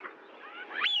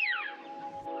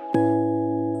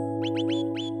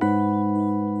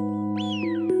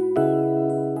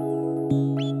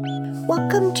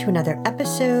Welcome to another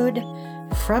episode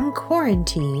from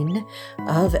quarantine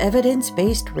of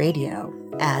Evidence-Based Radio.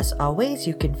 As always,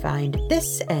 you can find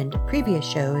this and previous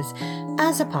shows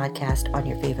as a podcast on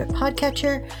your favorite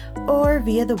podcatcher or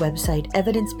via the website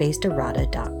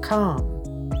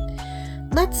evidencebasederrata.com.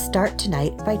 Let's start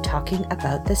tonight by talking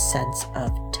about the sense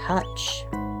of touch.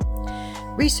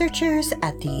 Researchers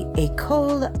at the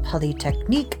École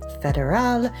Polytechnique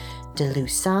Fédérale de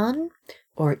Lausanne,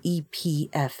 or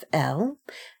EPFL,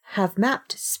 have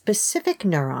mapped specific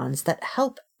neurons that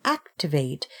help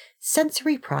activate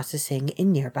sensory processing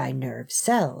in nearby nerve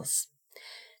cells.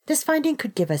 This finding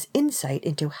could give us insight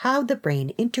into how the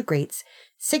brain integrates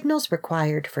signals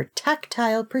required for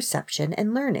tactile perception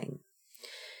and learning.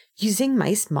 Using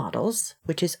mice models,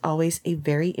 which is always a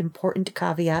very important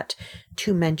caveat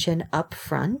to mention up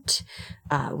front.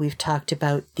 We've talked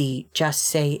about the Just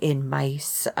Say in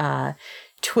Mice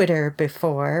Twitter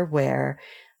before, where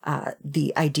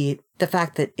the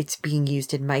fact that it's being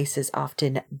used in mice is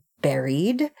often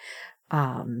buried.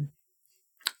 And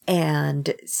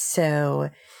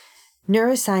so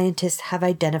neuroscientists have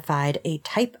identified a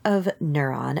type of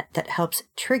neuron that helps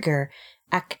trigger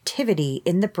activity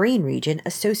in the brain region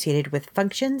associated with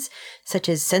functions such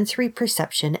as sensory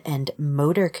perception and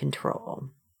motor control.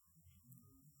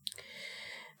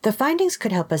 The findings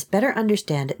could help us better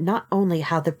understand not only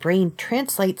how the brain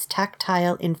translates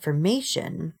tactile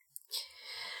information,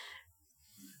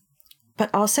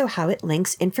 but also how it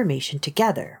links information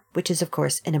together, which is, of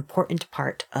course, an important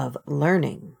part of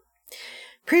learning.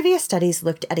 Previous studies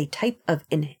looked at a type of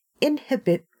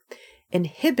inhibitory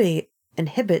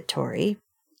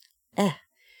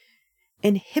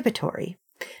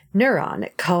neuron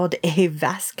called a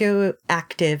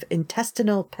vascular-active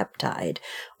intestinal peptide,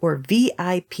 or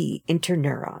VIP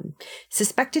interneuron,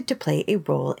 suspected to play a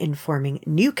role in forming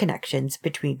new connections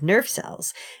between nerve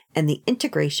cells and the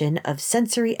integration of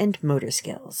sensory and motor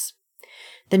skills.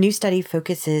 The new study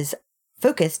focused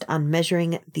on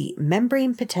measuring the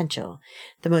membrane potential,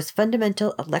 the most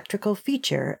fundamental electrical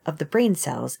feature of the brain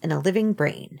cells in a living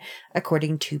brain,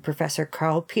 according to Professor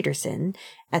Carl Peterson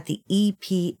at the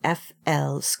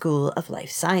EPFL School of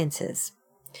Life Sciences.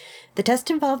 The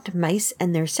test involved mice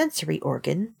and their sensory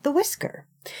organ, the whisker.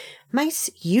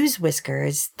 Mice use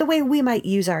whiskers the way we might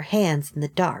use our hands in the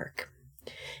dark.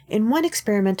 In one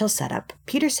experimental setup,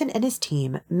 Peterson and his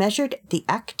team measured the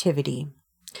activity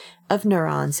of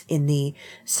neurons in the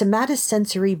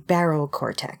somatosensory barrel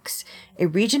cortex, a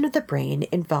region of the brain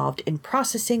involved in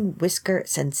processing whisker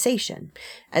sensation,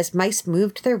 as mice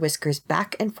moved their whiskers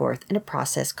back and forth in a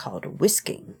process called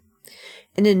whisking.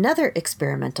 In another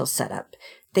experimental setup,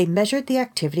 they measured the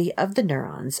activity of the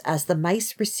neurons as the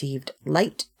mice received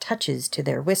light touches to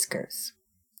their whiskers.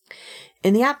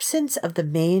 In the absence of the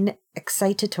main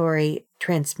excitatory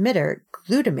transmitter,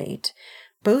 glutamate,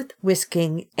 both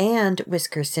whisking and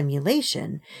whisker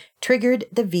simulation triggered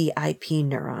the VIP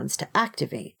neurons to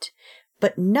activate,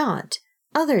 but not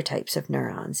other types of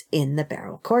neurons in the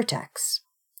barrel cortex.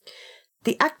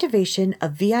 The activation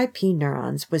of VIP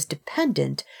neurons was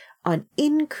dependent on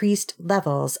increased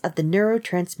levels of the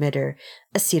neurotransmitter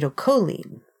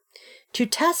acetylcholine. To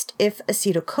test if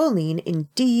acetylcholine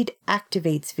indeed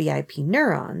activates VIP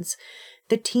neurons,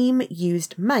 the team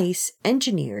used mice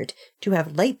engineered to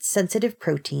have light-sensitive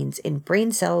proteins in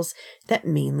brain cells that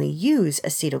mainly use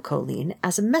acetylcholine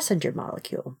as a messenger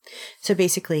molecule. So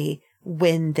basically,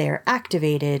 when they're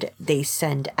activated, they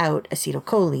send out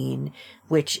acetylcholine,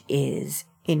 which is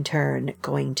in turn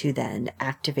going to then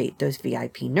activate those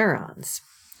VIP neurons.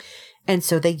 And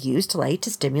so they used light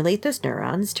to stimulate those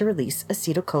neurons to release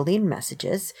acetylcholine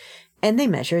messages, and they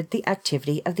measured the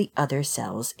activity of the other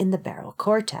cells in the barrel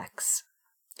cortex.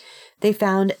 They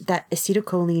found that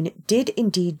acetylcholine did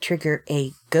indeed trigger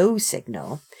a go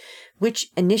signal, which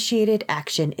initiated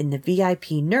action in the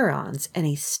VIP neurons, and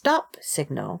a stop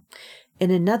signal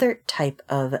in another type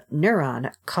of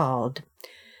neuron called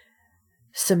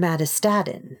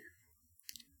somatostatin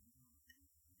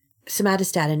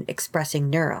expressing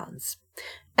neurons.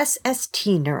 SST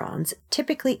neurons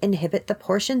typically inhibit the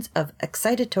portions of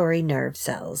excitatory nerve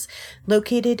cells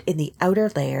located in the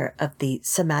outer layer of the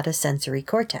somatosensory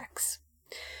cortex.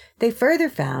 They further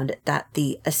found that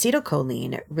the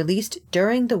acetylcholine released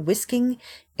during the whisking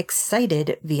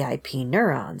excited VIP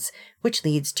neurons, which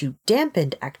leads to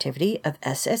dampened activity of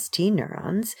SST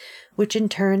neurons, which in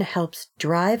turn helps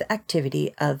drive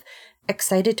activity of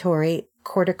excitatory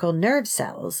cortical nerve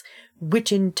cells,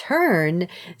 which in turn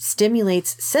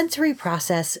stimulates sensory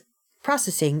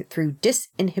processing through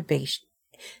disinhibition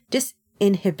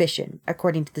inhibition,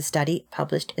 according to the study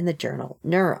published in the journal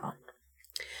Neuron.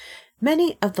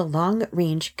 Many of the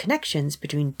long-range connections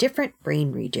between different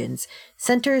brain regions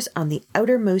centers on the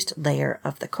outermost layer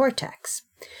of the cortex.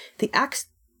 The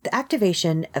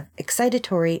activation of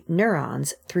excitatory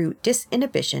neurons through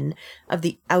disinhibition of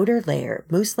the outer layer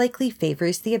most likely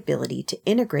favors the ability to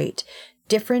integrate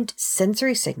different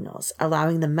sensory signals,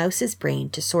 allowing the mouse's brain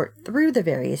to sort through the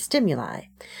various stimuli,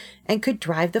 and could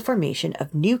drive the formation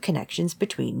of new connections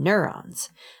between neurons,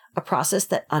 a process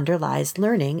that underlies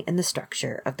learning in the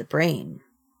structure of the brain.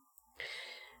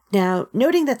 Now,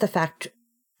 noting that the fact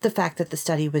that the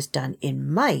study was done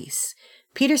in mice,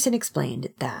 Peterson explained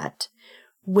that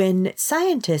when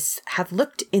scientists have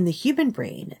looked in the human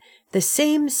brain, the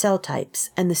same cell types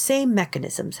and the same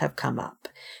mechanisms have come up.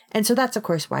 And so that's, of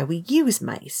course, why we use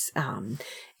mice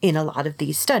in a lot of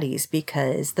these studies,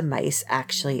 because the mice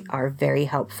actually are very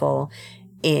helpful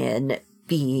in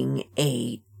being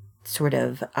a sort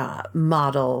of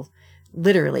model,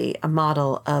 literally a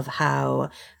model of how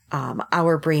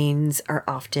our brains are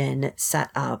often set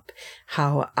up,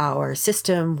 how our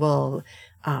system will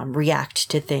react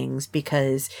to things,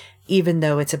 because even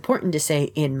though it's important to say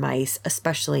in mice,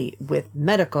 especially with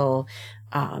medical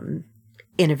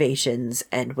innovations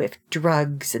and with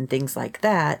drugs and things like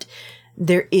that,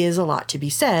 there is a lot to be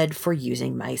said for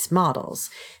using mice models.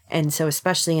 And so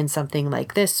especially in something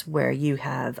like this, where you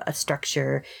have a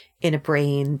structure in a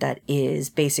brain that is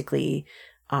basically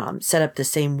set up the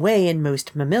same way in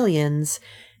most mammalians,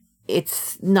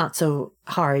 it's not so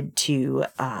hard to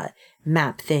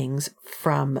map things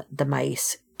from the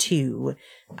mice to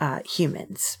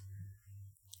humans.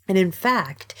 And in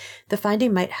fact, the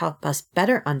finding might help us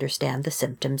better understand the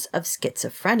symptoms of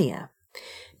schizophrenia.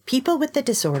 People with the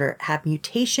disorder have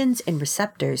mutations in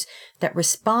receptors that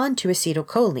respond to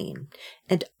acetylcholine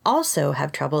and also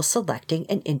have trouble selecting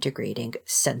and integrating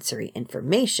sensory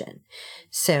information.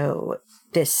 So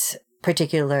this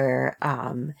particular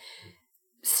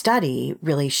study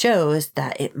really shows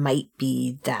that it might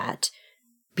be that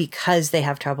because they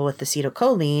have trouble with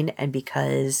acetylcholine and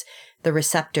because the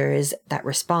receptors that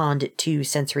respond to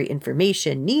sensory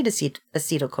information need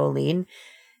acetylcholine,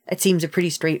 it seems a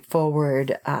pretty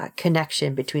straightforward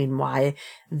connection between why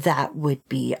that would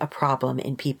be a problem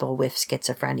in people with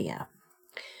schizophrenia.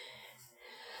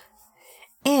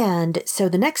 And so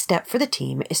the next step for the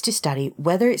team is to study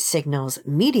whether signals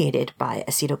mediated by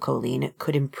acetylcholine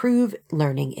could improve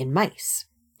learning in mice.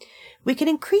 We can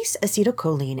increase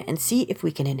acetylcholine and see if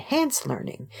we can enhance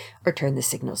learning, or turn the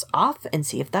signals off and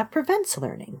see if that prevents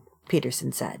learning,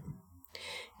 Peterson said.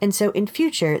 And so in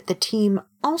future, the team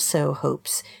also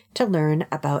hopes to learn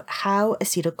about how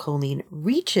acetylcholine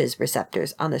reaches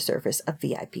receptors on the surface of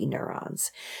VIP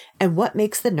neurons, and what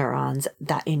makes the neurons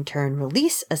that in turn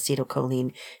release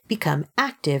acetylcholine become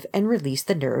active and release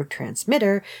the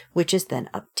neurotransmitter, which is then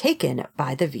uptaken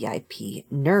by the VIP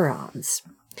neurons.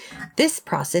 This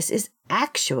process is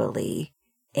actually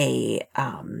a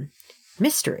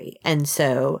mystery. And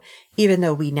so even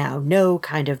though we now know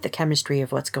kind of the chemistry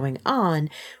of what's going on,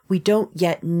 we don't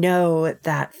yet know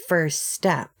that first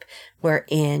step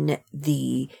wherein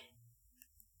the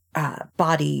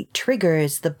body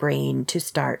triggers the brain to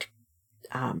start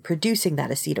producing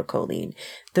that acetylcholine.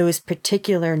 Those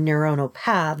particular neuronal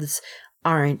paths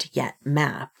aren't yet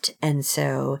mapped. And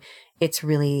so it's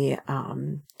really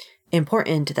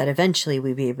important that eventually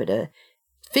we be able to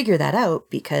figure that out,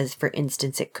 because, for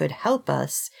instance, it could help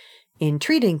us in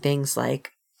treating things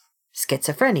like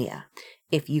schizophrenia.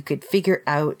 If you could figure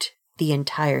out the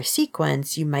entire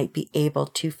sequence, you might be able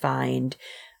to find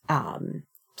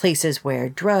places where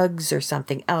drugs or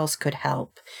something else could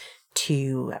help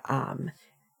to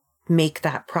make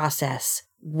that process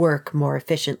work more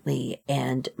efficiently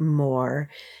and more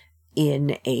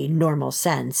in a normal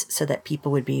sense, so that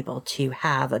people would be able to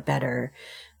have a better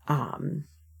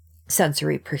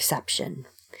sensory perception.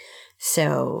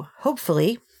 So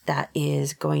hopefully that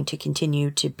is going to continue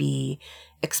to be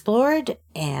explored,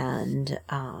 and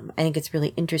I think it's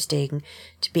really interesting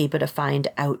to be able to find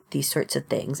out these sorts of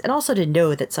things, and also to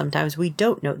know that sometimes we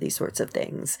don't know these sorts of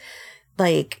things.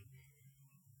 Like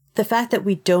the fact that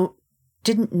we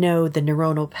didn't know the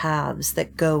neuronal paths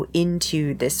that go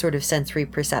into this sort of sensory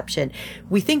perception.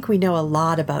 We think we know a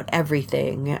lot about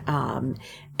everything,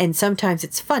 and sometimes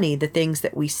it's funny, the things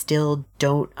that we still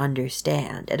don't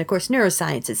understand. And of course,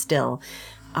 neuroscience is still,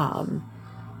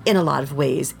 in a lot of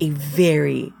ways, a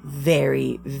very,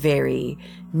 very, very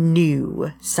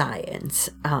new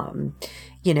science.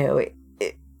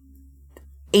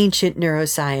 ancient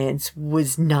neuroscience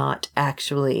was not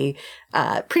actually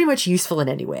pretty much useful in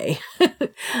any way.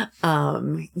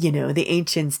 The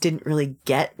ancients didn't really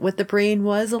get what the brain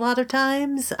was a lot of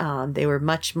times. They were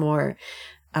much more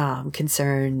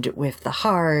concerned with the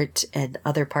heart and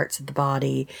other parts of the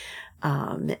body.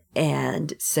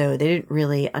 And so they didn't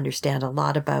really understand a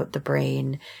lot about the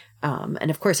brain. And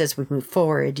of course, as we move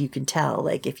forward, you can tell,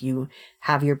 like, if you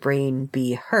have your brain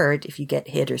be hurt, if you get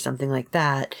hit or something like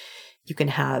that, you can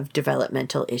have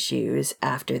developmental issues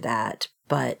after that.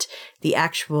 But the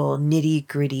actual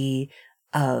nitty-gritty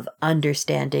of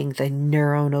understanding the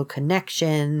neuronal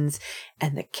connections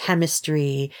and the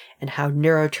chemistry and how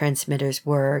neurotransmitters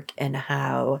work and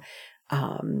how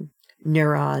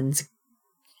neurons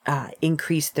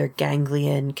increase their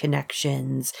ganglion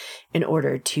connections in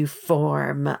order to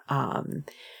form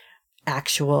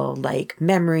actual like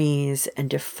memories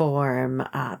and to form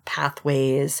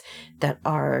pathways that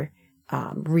are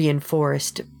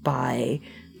reinforced by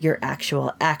your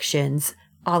actual actions.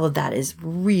 All of that is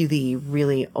really,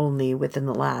 really only within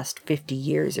the last 50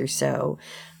 years or so,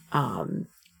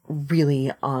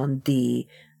 really on the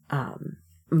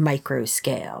micro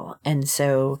scale. And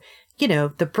so,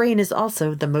 the brain is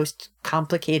also the most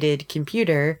complicated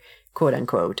computer, quote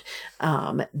unquote,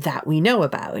 that we know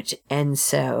about. And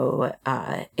so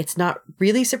it's not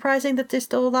really surprising that there's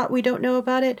still a lot we don't know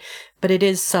about it, but it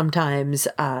is sometimes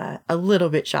a little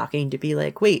bit shocking to be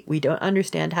like, wait, we don't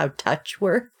understand how touch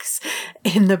works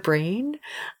in the brain,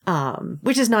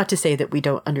 which is not to say that we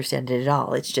don't understand it at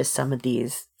all. It's just some of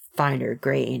these finer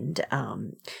grained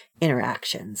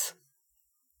interactions.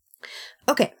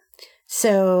 Okay.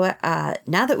 So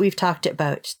now that we've talked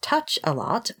about touch a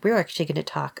lot, we're actually going to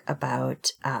talk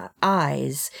about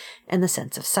eyes and the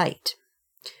sense of sight.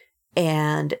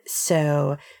 And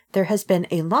so there has been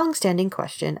a long-standing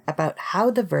question about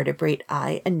how the vertebrate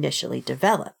eye initially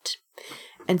developed.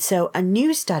 And so a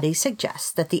new study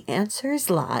suggests that the answers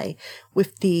lie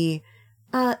with the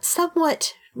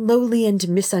somewhat lowly and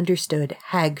misunderstood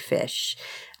hagfish.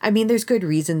 I mean, there's good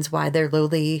reasons why they're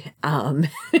lowly,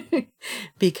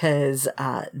 because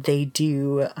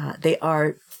they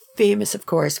are famous, of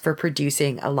course, for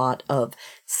producing a lot of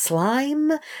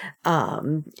slime.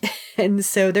 And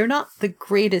so they're not the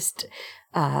greatest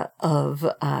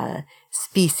of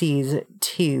species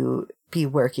to be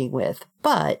working with,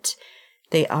 but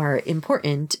they are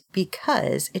important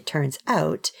because it turns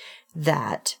out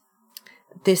that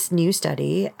this new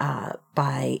study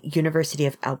by University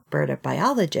of Alberta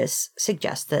biologists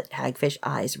suggests that hagfish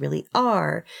eyes really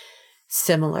are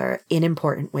similar in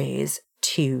important ways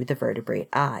to the vertebrate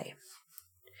eye.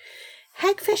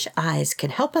 Hagfish eyes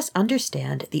can help us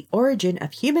understand the origin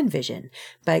of human vision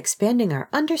by expanding our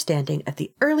understanding of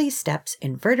the early steps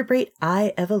in vertebrate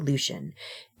eye evolution,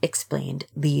 explained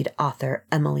lead author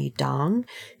Emily Dong,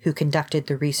 who conducted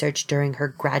the research during her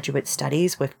graduate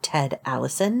studies with Ted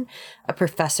Allison, a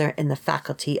professor in the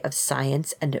Faculty of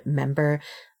Science and member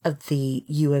of the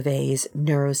U of A's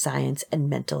Neuroscience and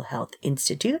Mental Health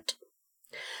Institute.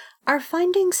 Our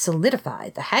findings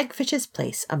solidify the hagfish's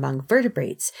place among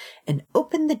vertebrates and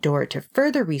open the door to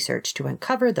further research to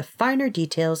uncover the finer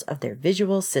details of their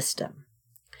visual system.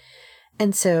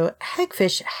 And so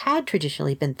hagfish had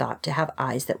traditionally been thought to have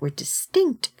eyes that were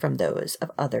distinct from those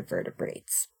of other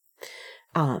vertebrates.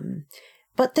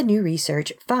 But the new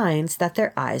research finds that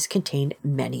their eyes contain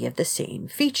many of the same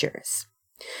features.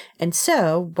 And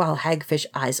so, while hagfish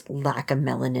eyes lack a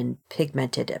melanin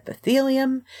pigmented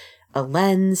epithelium, a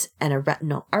lens, and a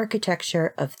retinal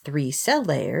architecture of 3 cell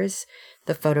layers,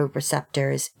 the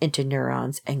photoreceptors,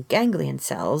 interneurons, and ganglion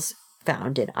cells,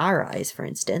 found in our eyes, for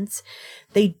instance,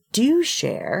 they do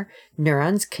share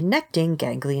neurons connecting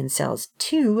ganglion cells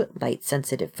to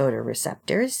light-sensitive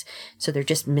photoreceptors, so they're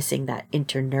just missing that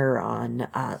interneuron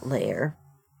layer.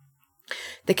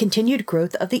 The continued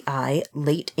growth of the eye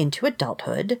late into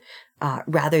adulthood,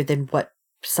 rather than what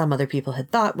some other people had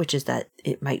thought, which is that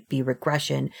it might be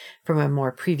regression from a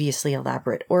more previously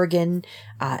elaborate organ,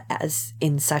 as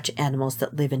in such animals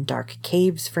that live in dark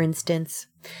caves, for instance,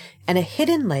 and a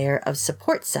hidden layer of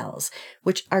support cells,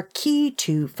 which are key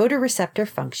to photoreceptor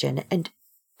function and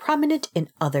prominent in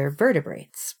other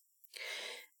vertebrates.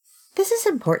 This is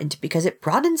important because it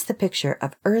broadens the picture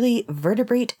of early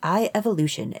vertebrate eye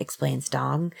evolution, explains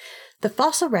Dong. The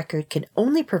fossil record can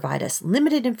only provide us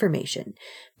limited information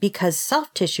because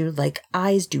soft tissue like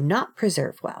eyes do not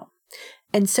preserve well,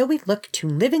 and so we look to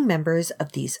living members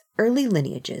of these early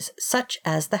lineages, such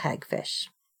as the hagfish.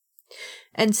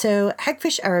 And so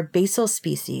hagfish are a basal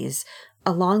species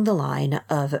along the line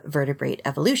of vertebrate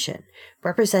evolution,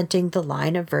 representing the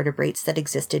line of vertebrates that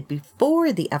existed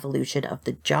before the evolution of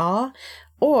the jaw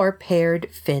or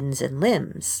paired fins and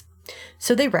limbs.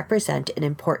 So they represent an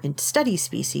important study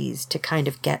species to kind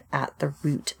of get at the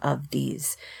root of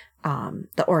these,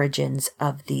 the origins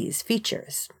of these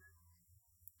features.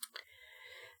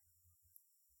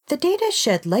 The data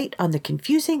shed light on the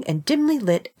confusing and dimly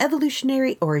lit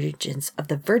evolutionary origins of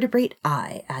the vertebrate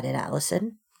eye, added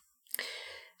Allison.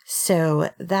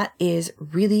 So that is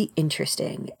really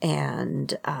interesting,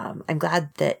 and I'm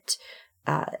glad that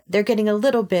they're getting a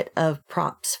little bit of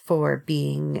props for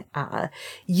being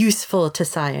useful to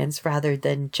science rather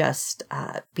than just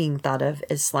being thought of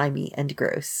as slimy and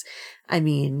gross. I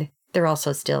mean, they're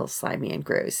also still slimy and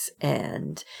gross,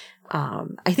 and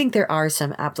I think there are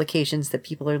some applications that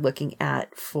people are looking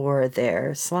at for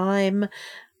their slime.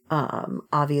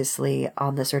 Obviously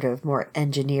on the sort of more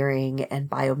engineering and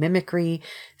biomimicry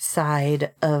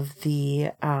side of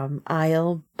the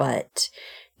aisle, but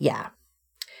yeah.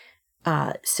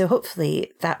 So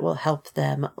hopefully that will help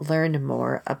them learn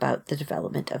more about the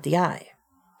development of the eye.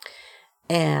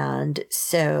 And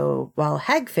so while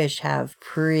hagfish have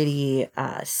pretty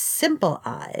simple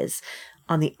eyes,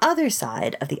 on the other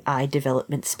side of the eye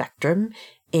development spectrum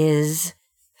is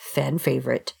fan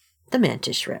favorite, the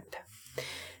mantis shrimp.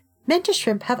 Mantis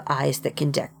shrimp have eyes that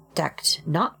can detect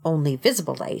not only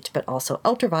visible light, but also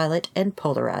ultraviolet and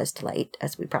polarized light,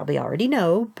 as we probably already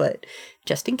know, but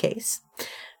just in case.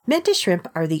 Mantis shrimp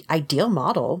are the ideal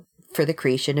model for the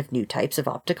creation of new types of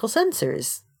optical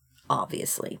sensors,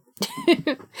 obviously.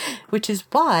 Which is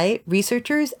why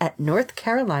researchers at North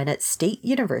Carolina State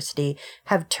University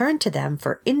have turned to them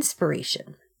for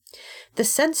inspiration. The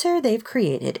sensor they've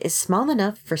created is small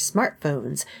enough for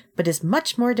smartphones, but is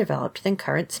much more developed than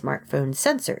current smartphone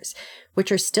sensors,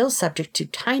 which are still subject to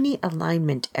tiny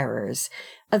alignment errors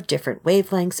of different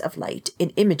wavelengths of light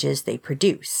in images they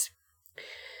produce.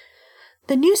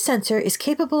 The new sensor is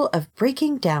capable of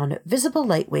breaking down visible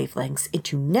light wavelengths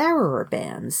into narrower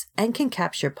bands and can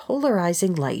capture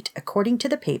polarizing light, according to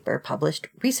the paper published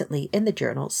recently in the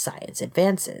journal Science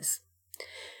Advances.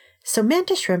 So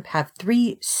mantis shrimp have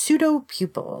 3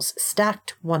 pseudopupils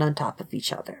stacked one on top of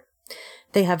each other.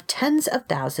 They have tens of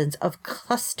thousands of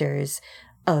clusters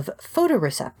of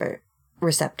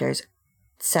photoreceptors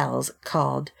cells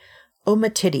called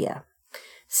ommatidia,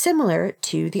 similar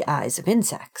to the eyes of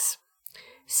insects.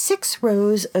 6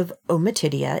 rows of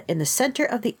ommatidia in the center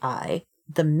of the eye,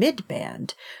 the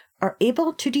midband, are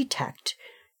able to detect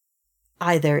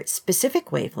either specific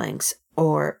wavelengths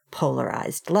or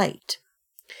polarized light.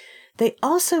 They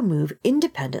also move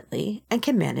independently and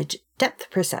can manage depth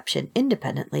perception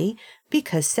independently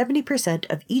because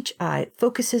 70% of each eye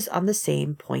focuses on the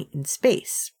same point in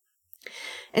space.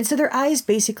 And so their eyes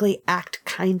basically act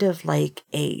kind of like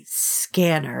a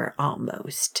scanner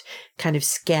almost, kind of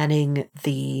scanning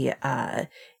the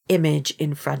image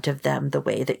in front of them the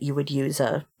way that you would use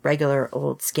a regular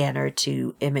old scanner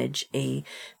to image a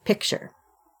picture.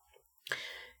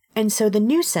 And so the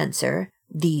new sensor,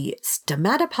 the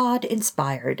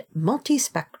stomatopod-inspired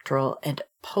multispectral and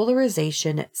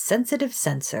polarization sensitive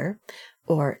sensor,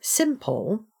 or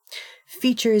SIMPOL,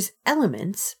 features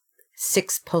elements,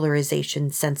 6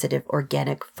 polarization-sensitive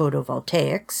organic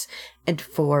photovoltaics, and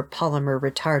 4 polymer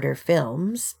retarder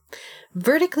films,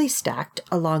 vertically stacked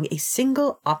along a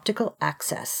single optical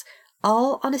axis,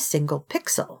 all on a single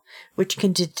pixel, which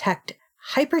can detect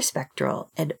hyperspectral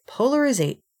and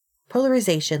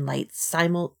polarization light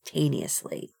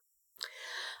simultaneously.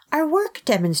 Our work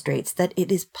demonstrates that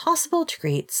it is possible to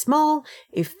create small,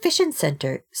 efficient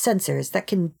sensors that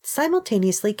can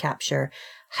simultaneously capture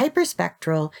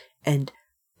hyperspectral and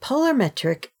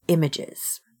polarimetric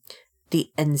images,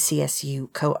 the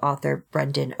NCSU co-author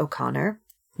Brendan O'Connor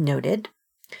noted.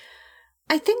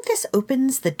 I think this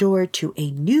opens the door to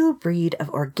a new breed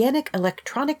of organic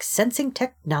electronic sensing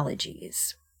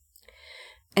technologies.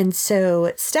 And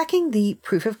so, stacking the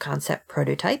proof of concept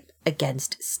prototype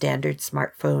against standard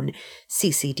smartphone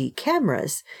CCD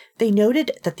cameras, they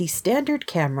noted that the standard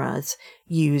cameras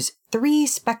use 3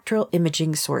 spectral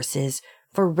imaging sources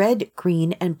for red,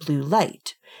 green, and blue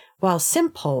light, while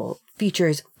SIMPOL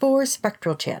features 4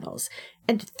 spectral channels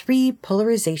and 3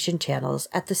 polarization channels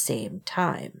at the same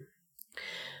time.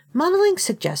 Modeling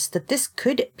suggests that this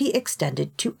could be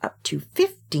extended to up to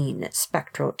 15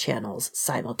 spectral channels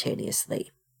simultaneously.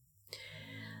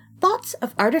 Lots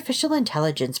of artificial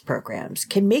intelligence programs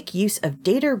can make use of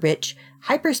data-rich,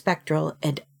 hyperspectral,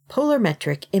 and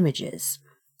polarimetric images.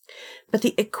 But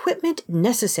the equipment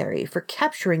necessary for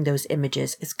capturing those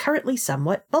images is currently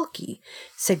somewhat bulky,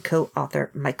 said co-author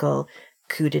Michael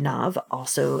Kudinov,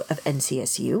 also of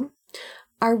NCSU.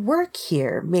 Our work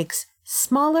here makes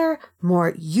smaller,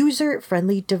 more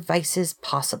user-friendly devices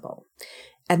possible.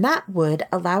 And that would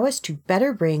allow us to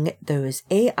better bring those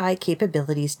AI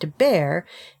capabilities to bear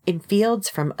in fields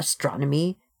from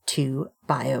astronomy to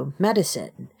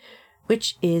biomedicine,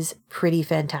 which is pretty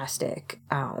fantastic.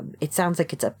 It sounds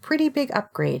like it's a pretty big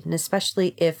upgrade, and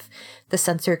especially if the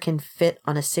sensor can fit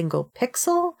on a single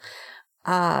pixel,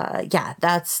 yeah,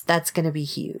 that's going to be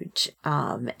huge.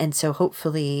 And so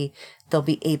hopefully they'll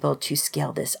be able to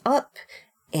scale this up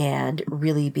and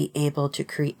really be able to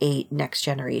create next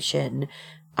generation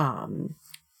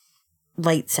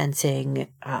light sensing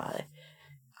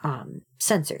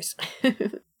sensors.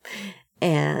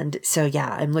 And so,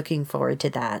 yeah, I'm looking forward to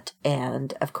that.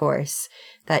 And of course,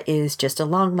 that is just a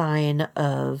long line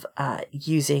of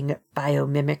using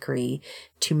biomimicry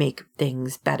to make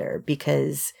things better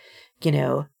because, you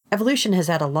know, evolution has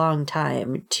had a long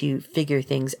time to figure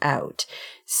things out.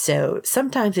 So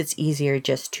sometimes it's easier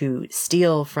just to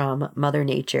steal from Mother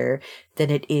Nature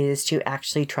than it is to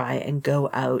actually try and go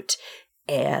out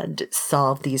and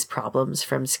solve these problems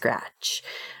from scratch.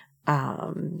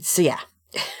 So yeah.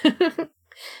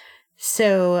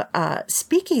 So,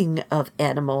 speaking of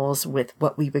animals with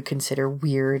what we would consider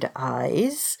weird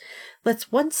eyes,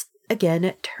 let's once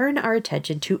again turn our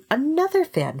attention to another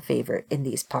fan favorite in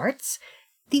these parts,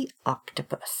 the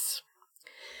octopus.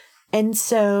 And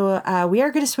so we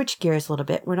are going to switch gears a little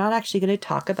bit. We're not actually going to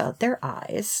talk about their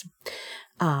eyes,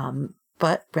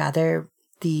 but rather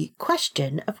the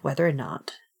question of whether or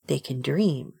not they can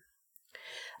dream.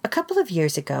 A couple of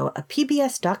years ago, a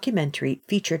PBS documentary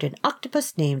featured an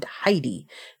octopus named Heidi,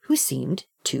 who seemed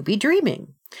to be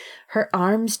dreaming. Her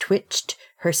arms twitched,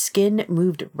 her skin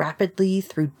moved rapidly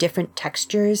through different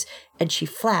textures, and she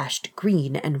flashed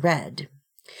green and red.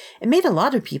 It made a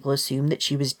lot of people assume that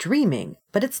she was dreaming,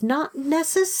 but it's not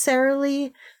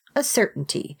necessarily a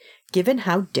certainty, given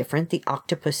how different the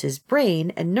octopus's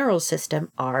brain and neural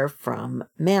system are from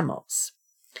mammals.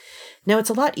 Now, it's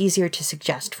a lot easier to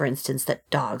suggest, for instance, that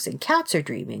dogs and cats are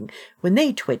dreaming when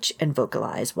they twitch and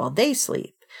vocalize while they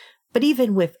sleep. But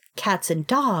even with cats and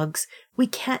dogs, we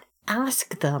can't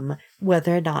ask them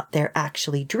whether or not they're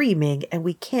actually dreaming, and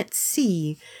we can't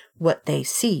see what they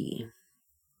see.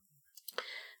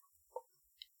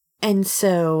 And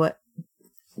so,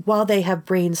 while they have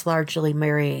brains largely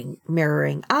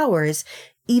mirroring ours,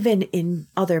 even in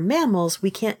other mammals,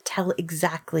 we can't tell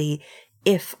exactly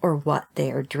if or what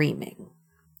they are dreaming.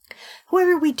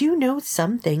 However, we do know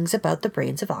some things about the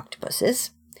brains of octopuses.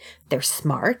 They're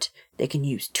smart, they can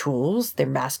use tools, they're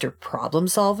master problem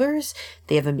solvers,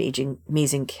 they have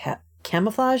amazing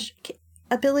camouflage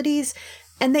abilities,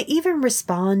 and they even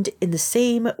respond in the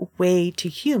same way to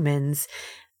humans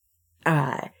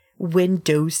when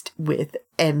dosed with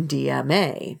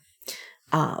MDMA,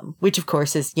 which of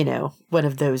course is, you know, one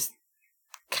of those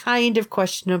kind of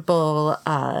questionable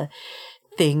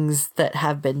things that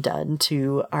have been done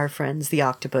to our friends, the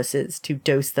octopuses, to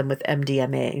dose them with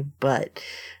MDMA. But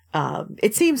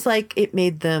it seems like it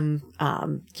made them,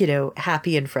 you know,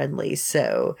 happy and friendly.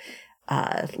 So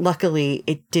luckily,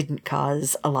 it didn't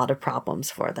cause a lot of problems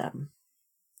for them.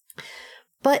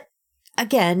 But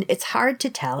again, it's hard to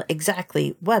tell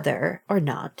exactly whether or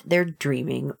not they're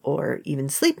dreaming or even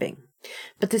sleeping.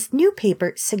 But this new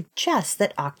paper suggests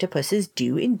that octopuses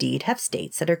do indeed have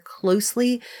states that are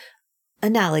closely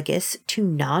analogous to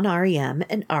non-REM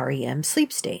and REM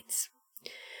sleep states.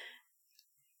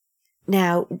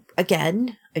 Now,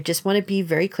 again, I just want to be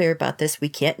very clear about this. We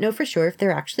can't know for sure if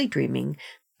they're actually dreaming,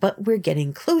 but we're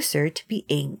getting closer to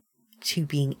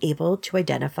being able to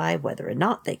identify whether or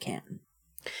not they can.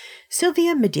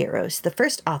 Sylvia Medeiros, the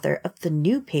first author of the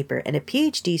new paper and a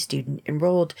PhD student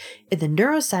enrolled in the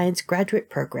neuroscience graduate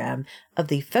program of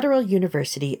the Federal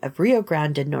University of Rio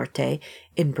Grande do Norte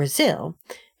in Brazil,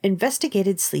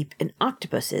 investigated sleep in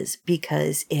octopuses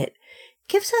because it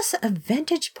gives us a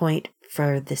vantage point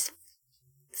for this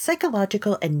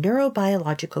psychological and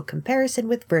neurobiological comparison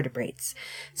with vertebrates,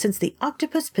 since the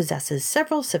octopus possesses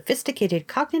several sophisticated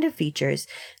cognitive features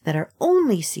that are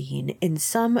only seen in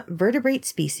some vertebrate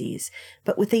species,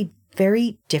 but with a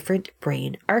very different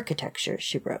brain architecture,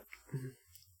 she wrote.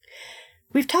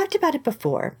 We've talked about it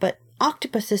before, but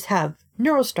octopuses have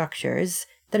neural structures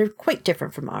that are quite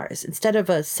different from ours. Instead of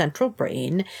a central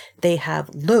brain, they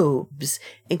have lobes,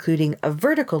 including a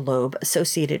vertical lobe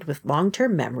associated with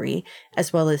long-term memory,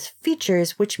 as well as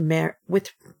features which mirror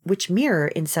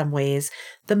in some ways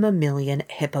the mammalian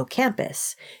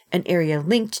hippocampus, an area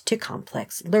linked to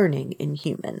complex learning in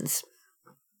humans.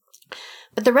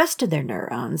 But the rest of their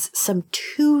neurons, some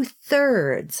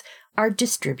 2/3, are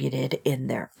distributed in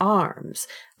their arms,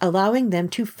 allowing them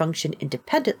to function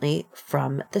independently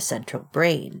from the central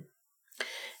brain.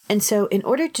 And so, in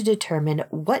order to determine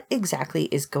what exactly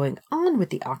is going on with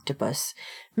the octopus,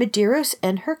 Medeiros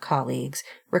and her colleagues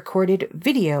recorded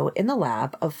video in the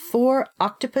lab of 4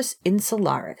 Octopus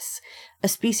insularis, a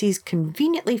species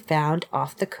conveniently found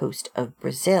off the coast of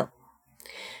Brazil.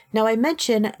 Now, I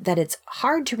mentioned that it's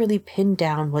hard to really pin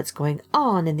down what's going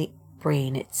on in the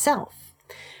brain itself.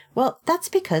 Well, that's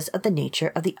because of the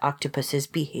nature of the octopus's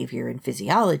behavior and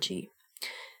physiology.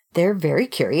 They're very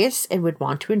curious and would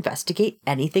want to investigate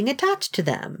anything attached to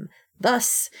them.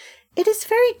 Thus, it is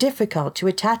very difficult to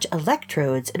attach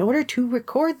electrodes in order to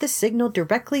record the signal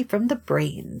directly from their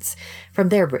brains,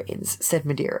 said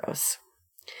Medeiros.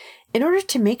 In order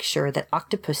to make sure that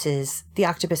the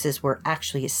octopuses were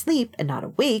actually asleep and not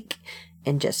awake,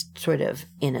 and just sort of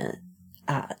in a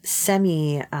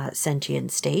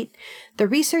semi-sentient state, the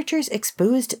researchers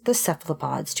exposed the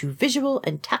cephalopods to visual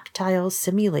and tactile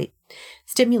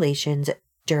stimulations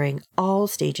during all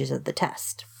stages of the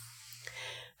test.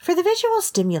 For the visual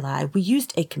stimuli, we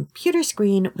used a computer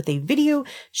screen with a video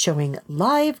showing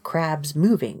live crabs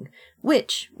moving,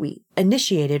 which we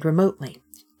initiated remotely,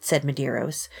 said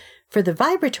Medeiros. For the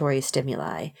vibratory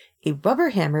stimuli, a rubber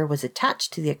hammer was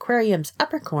attached to the aquarium's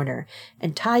upper corner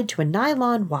and tied to a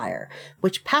nylon wire,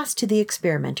 which passed to the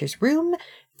experimenter's room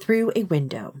through a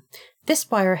window. This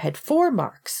wire had 4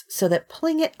 marks, so that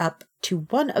pulling it up to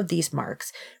one of these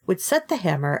marks would set the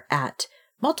hammer at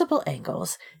multiple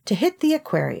angles to hit the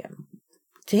aquarium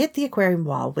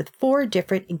wall with 4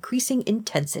 different increasing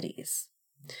intensities.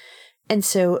 And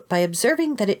so, by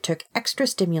observing that it took extra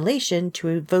stimulation to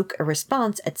evoke a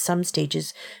response at some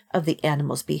stages of the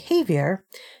animal's behavior,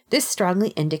 this strongly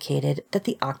indicated that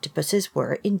the octopuses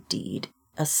were indeed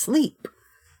asleep.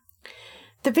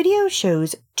 The video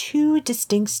shows 2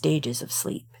 distinct stages of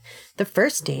sleep. The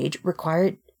first stage,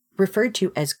 referred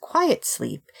to as quiet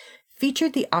sleep,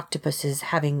 featured the octopuses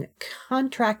having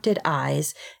contracted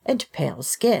eyes and pale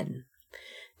skin.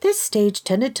 This stage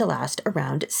tended to last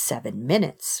around 7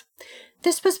 minutes.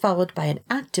 This was followed by an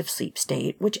active sleep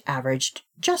state, which averaged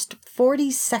just 40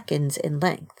 seconds in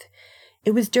length.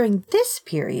 It was during this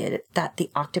period that the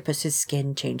octopus's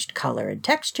skin changed color and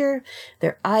texture,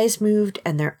 their eyes moved,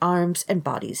 and their arms and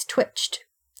bodies twitched.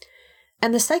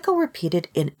 And the cycle repeated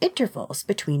in intervals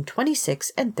between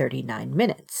 26 and 39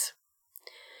 minutes.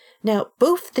 Now,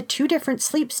 both the 2 different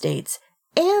sleep states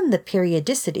and the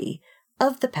periodicity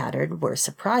of the pattern were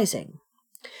surprising.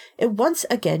 It once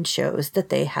again shows that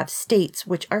they have states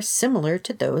which are similar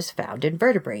to those found in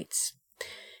vertebrates.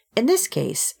 In this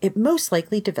case, it most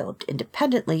likely developed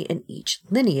independently in each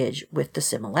lineage with the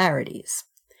similarities.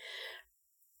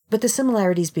 But the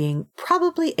similarities being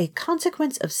probably a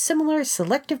consequence of similar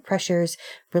selective pressures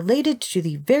related to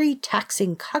the very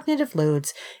taxing cognitive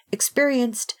loads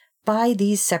experienced by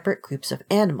these separate groups of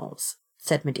animals,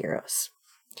 said Medeiros.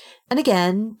 And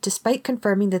again, despite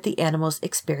confirming that the animals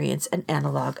experience an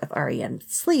analog of REM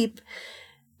sleep,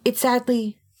 it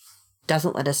sadly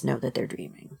doesn't let us know that they're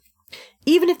dreaming.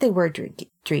 Even if they were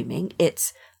dreaming,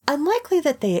 it's unlikely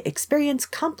that they experience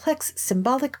complex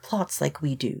symbolic plots like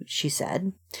we do, she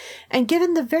said. And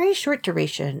given the very short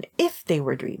duration, if they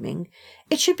were dreaming,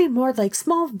 it should be more like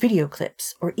small video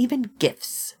clips or even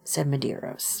GIFs, said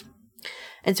Medeiros.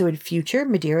 And so in future,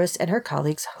 Medeiros and her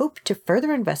colleagues hope to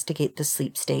further investigate the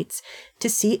sleep states to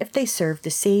see if they serve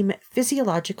the same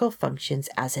physiological functions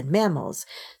as in mammals,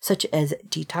 such as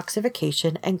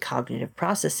detoxification and cognitive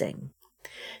processing.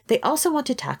 They also want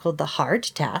to tackle the hard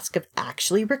task of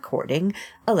actually recording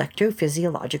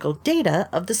electrophysiological data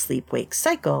of the sleep-wake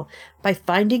cycle by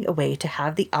finding a way to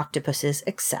have the octopuses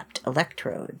accept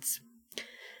electrodes.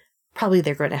 Probably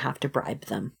they're going to have to bribe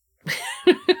them.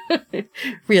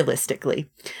 Realistically,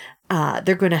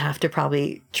 they're going to have to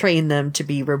probably train them to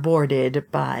be rewarded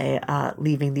by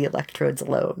leaving the electrodes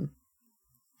alone.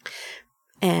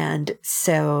 And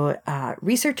so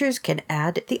researchers can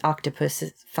add the octopus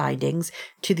findings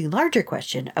to the larger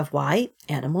question of why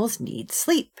animals need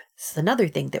sleep. This is another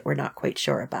thing that we're not quite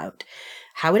sure about.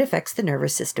 How it affects the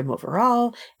nervous system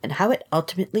overall, and how it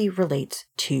ultimately relates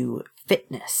to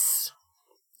fitness.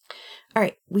 All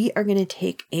right, we are going to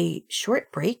take a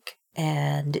short break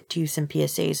and do some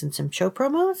PSAs and some show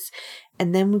promos,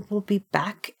 and then we will be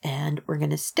back and we're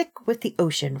going to stick with the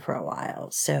ocean for a while.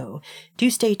 So do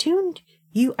stay tuned.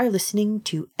 You are listening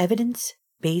to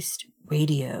Evidence-Based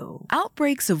Radio.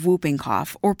 Outbreaks of whooping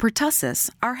cough, or pertussis,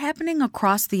 are happening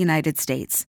across the United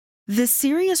States. This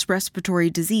serious respiratory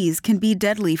disease can be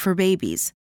deadly for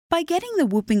babies. By getting the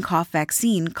whooping cough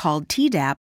vaccine, called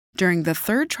Tdap, during the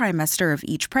 3rd trimester of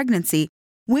each pregnancy,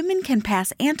 women can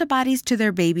pass antibodies to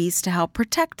their babies to help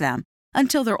protect them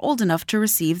until they're old enough to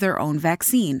receive their own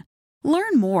vaccine.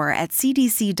 Learn more at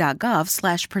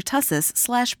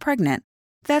cdc.gov/pertussis/pregnant.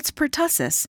 That's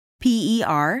pertussis,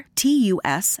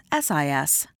 PERTUSSIS.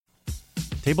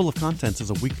 Table of Contents is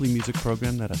a weekly music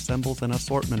program that assembles an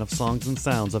assortment of songs and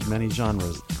sounds of many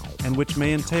genres, and which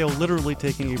may entail literally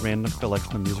taking a random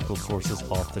collection of musical sources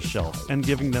off the shelf and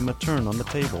giving them a turn on the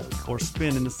table, or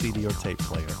spin in the CD or tape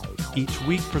player. Each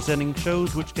week presenting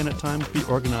shows which can at times be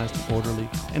organized and orderly,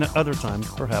 and at other times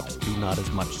perhaps be not as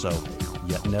much so,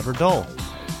 yet never dull.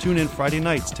 Tune in Friday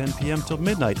nights, 10 p.m. till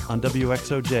midnight on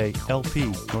WXOJ LP,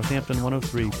 Northampton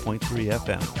 103.3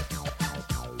 FM.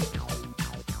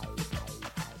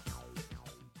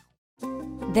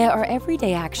 There are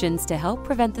everyday actions to help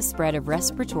prevent the spread of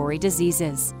respiratory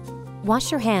diseases.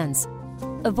 Wash your hands.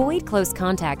 Avoid close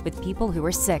contact with people who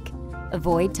are sick.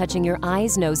 Avoid touching your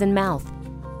eyes, nose, and mouth.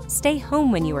 Stay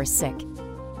home when you are sick.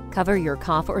 Cover your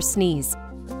cough or sneeze.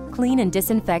 Clean and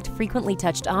disinfect frequently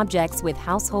touched objects with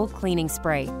household cleaning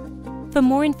spray. For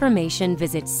more information,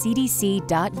 visit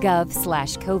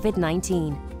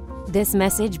cdc.gov/COVID-19. This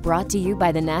message brought to you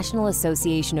by the National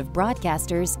Association of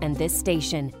Broadcasters and this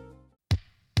station.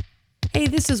 Hey,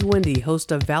 this is Wendy,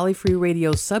 host of Valley Free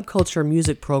Radio's Subculture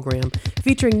Music program,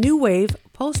 featuring new wave,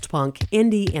 post-punk,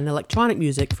 indie, and electronic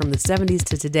music from the 70s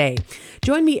to today.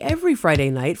 Join me every Friday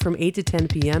night from 8 to 10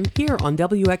 p.m. here on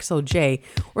WXOJ,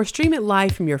 or stream it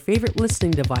live from your favorite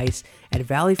listening device at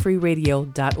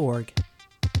valleyfreeradio.org.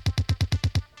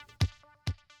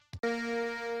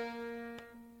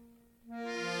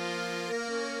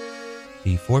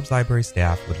 The Forbes Library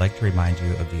staff would like to remind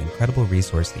you of the incredible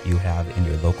resource that you have in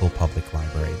your local public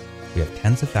library. We have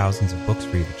tens of thousands of books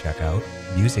for you to check out,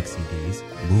 music CDs,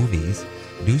 movies,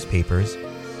 newspapers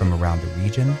from around the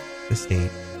region, the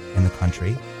state, and the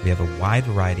country. We have a wide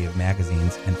variety of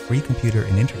magazines and free computer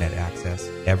and internet access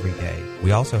every day.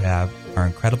 We also have our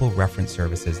incredible reference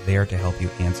services there to help you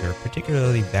answer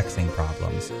particularly vexing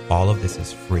problems. All of this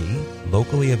is free,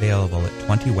 locally available at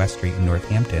 20 West Street in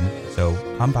Northampton, so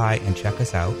come by and check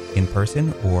us out in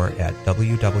person or at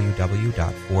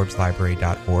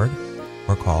www.forbeslibrary.org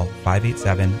or call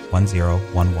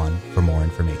 587-1011 for more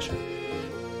information.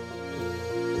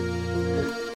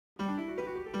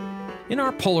 In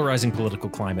our polarizing political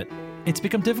climate, it's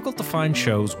become difficult to find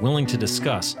shows willing to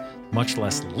discuss, much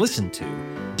less listen to,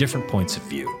 different points of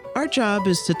view. Our job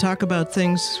is to talk about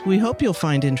things we hope you'll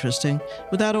find interesting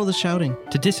without all the shouting.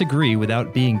 To disagree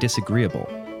without being disagreeable.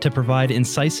 To provide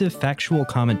incisive, factual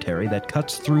commentary that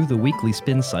cuts through the weekly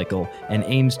spin cycle and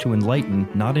aims to enlighten,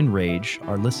 not enrage,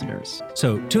 our listeners.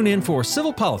 So tune in for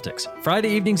Civil Politics,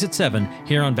 Friday evenings at 7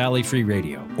 here on Valley Free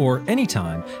Radio, or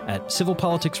anytime at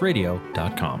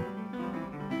civilpoliticsradio.com.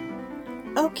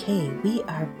 Okay, we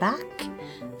are back,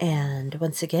 and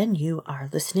once again, you are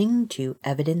listening to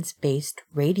Evidence-Based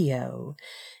Radio,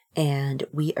 and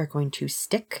we are going to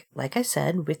stick, like I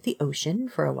said, with the ocean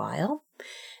for a while,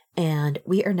 and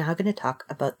we are now going to talk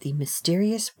about the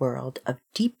mysterious world of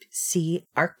deep-sea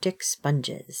Arctic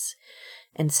sponges.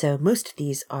 And so most of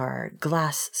these are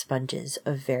glass sponges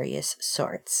of various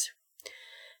sorts.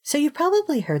 So you've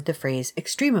probably heard the phrase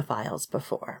extremophiles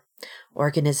before.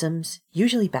 Organisms,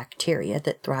 usually bacteria,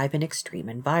 that thrive in extreme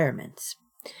environments.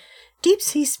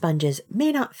 Deep-sea sponges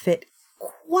may not fit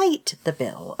quite the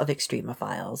bill of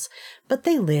extremophiles, but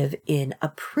they live in a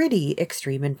pretty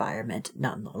extreme environment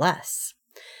nonetheless.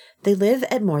 They live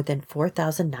at more than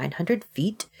 4,900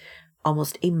 feet,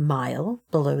 almost a mile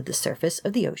below the surface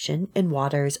of the ocean, in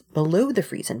waters below the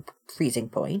freezing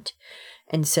point.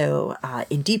 And so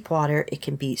in deep water, it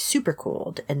can be super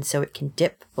cooled, and so it can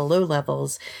dip below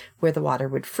levels where the water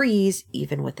would freeze,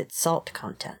 even with its salt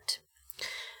content.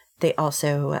 They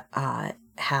also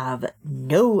have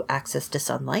no access to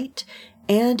sunlight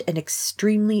and an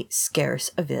extremely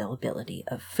scarce availability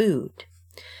of food.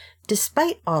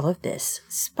 Despite all of this,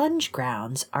 sponge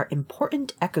grounds are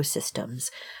important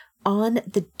ecosystems on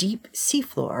the deep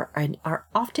seafloor and are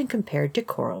often compared to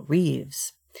coral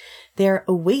reefs. They are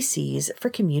oases for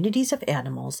communities of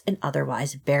animals in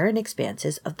otherwise barren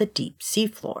expanses of the deep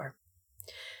seafloor.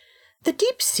 The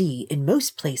deep sea in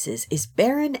most places is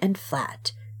barren and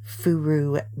flat.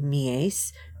 Furu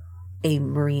Mies, a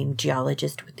marine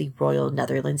geologist with the Royal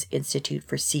Netherlands Institute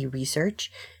for Sea Research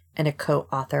and a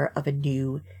co-author of a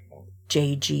new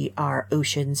JGR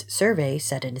Oceans survey,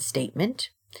 said in a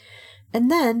statement. And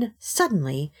then,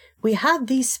 suddenly, we have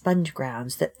these sponge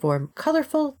grounds that form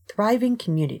colorful, thriving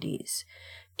communities.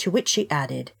 To which she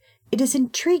added, "It is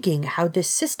intriguing how this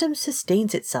system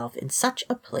sustains itself in such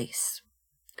a place."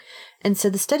 And so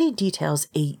the study details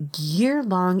a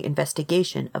year-long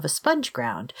investigation of a sponge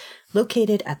ground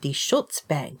located at the Schultz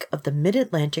Bank of the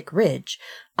Mid-Atlantic Ridge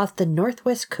off the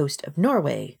northwest coast of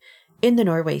Norway, in the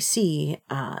Norway Sea,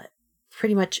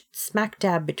 pretty much smack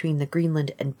dab between the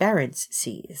Greenland and Barents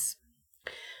Seas.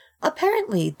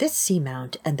 Apparently, this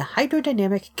seamount and the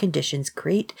hydrodynamic conditions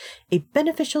create a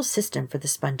beneficial system for the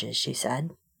sponges, she said.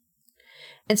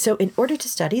 And so in order to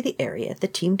study the area, the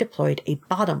team deployed a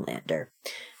bottomlander,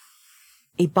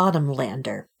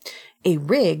 a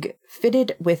rig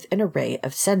fitted with an array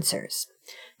of sensors.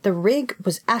 The rig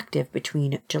was active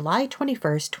between July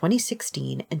 21st,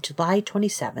 2016 and July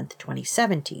 27th,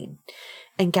 2017,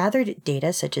 and gathered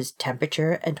data such as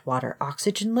temperature and water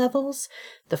oxygen levels,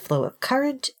 the flow of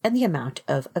current, and the amount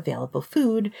of available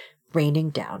food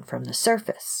raining down from the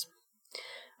surface.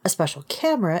 A special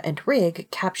camera and rig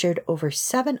captured over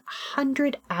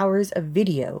 700 hours of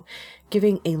video,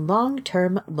 giving a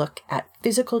long-term look at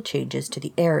physical changes to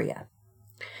the area.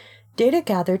 Data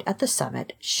gathered at the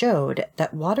summit showed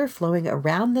that water flowing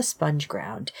around the sponge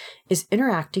ground is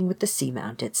interacting with the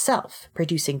seamount itself,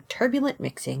 producing turbulent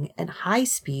mixing and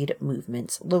high-speed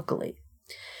movements locally.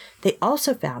 They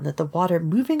also found that the water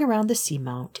moving around the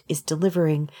seamount is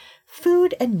delivering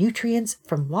food and nutrients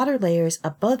from water layers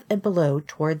above and below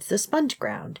towards the sponge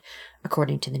ground,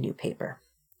 according to the new paper.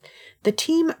 The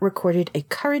team recorded a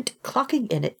current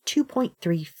clocking in at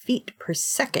 2.3 feet per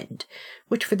second,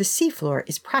 which for the seafloor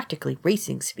is practically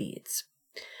racing speeds.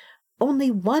 Only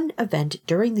one event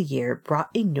during the year brought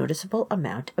a noticeable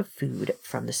amount of food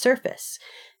from the surface,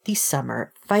 the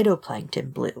summer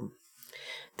phytoplankton bloom.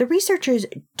 The researchers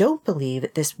don't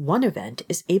believe this one event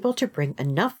is able to bring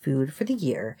enough food for the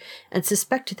year and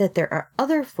suspect that there are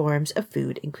other forms of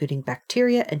food, including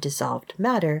bacteria and dissolved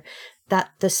matter,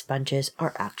 that the sponges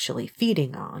are actually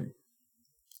feeding on.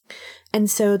 And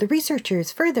so the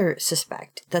researchers further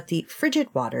suspect that the frigid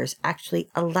waters actually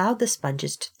allowed the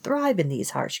sponges to thrive in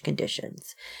these harsh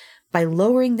conditions by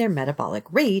lowering their metabolic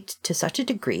rate to such a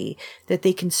degree that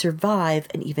they can survive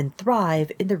and even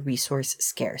thrive in the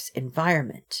resource-scarce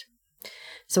environment.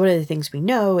 So one of the things we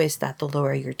know is that the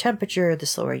lower your temperature, the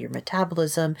slower your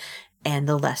metabolism, and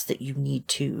the less that you need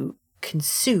to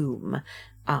consume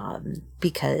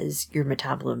because your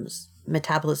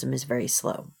metabolism is very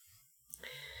slow.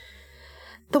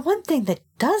 The one thing that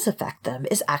does affect them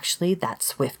is actually that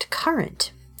swift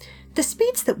current. The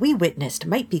speeds that we witnessed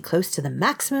might be close to the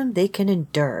maximum they can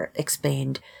endure,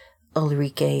 explained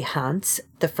Ulrike Hans,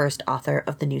 the first author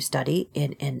of the new study,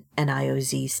 in an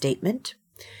NIOZ statement.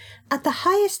 At the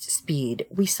highest speed,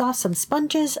 we saw some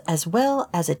sponges as well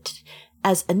as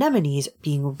anemones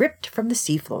being ripped from the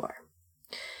seafloor.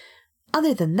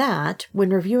 Other than that, when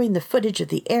reviewing the footage of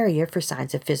the area for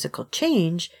signs of physical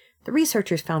change, the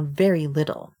researchers found very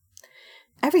little.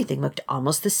 Everything looked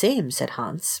almost the same, said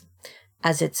Hans,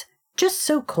 as it's just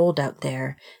so cold out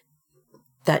there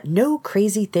that no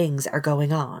crazy things are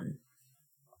going on.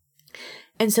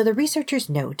 And so the researchers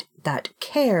note that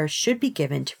care should be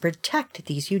given to protect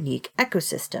these unique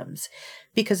ecosystems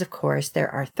because, of course, there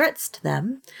are threats to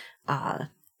them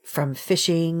from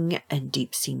fishing and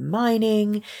deep-sea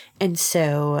mining, and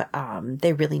so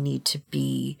they really need to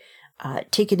be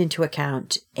taken into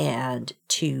account and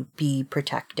to be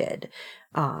protected.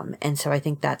 And so I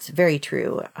think that's very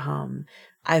true.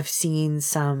 I've seen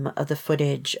some of the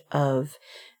footage of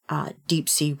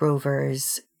deep-sea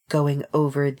rovers going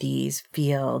over these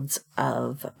fields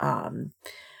of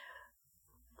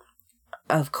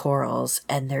corals,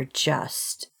 and they're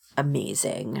just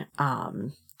amazing.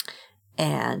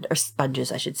 Or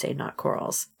sponges, I should say, not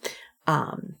corals.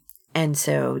 And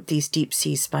so these deep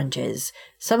sea sponges,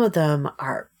 some of them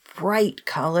are bright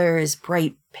colors,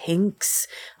 bright pinks.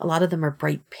 A lot of them are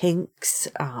bright pinks,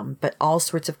 but all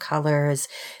sorts of colors.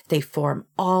 They form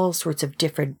all sorts of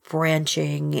different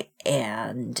branching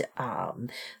and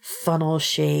funnel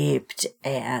shaped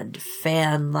and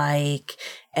fan-like,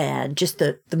 and just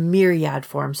the myriad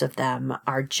forms of them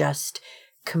are just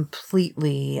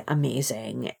completely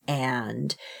amazing.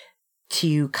 And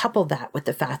to couple that with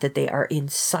the fact that they are in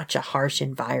such a harsh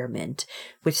environment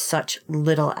with such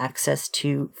little access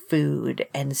to food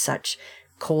and such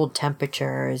cold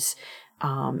temperatures,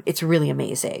 it's really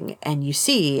amazing. And you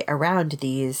see around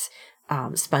these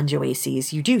sponge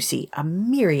oases, you do see a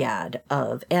myriad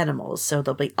of animals. So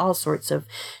there'll be all sorts of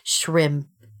shrimp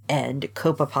and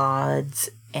copepods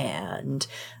and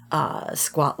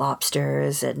squat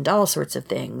lobsters and all sorts of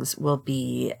things will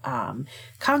be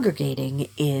congregating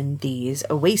in these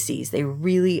oases. They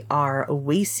really are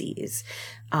oases,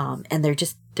 and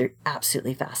they're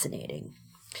absolutely fascinating.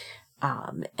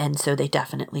 And so they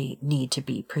definitely need to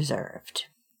be preserved.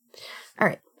 All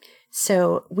right,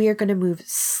 so we are going to move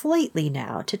slightly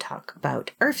now to talk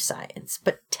about earth science,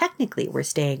 but technically we're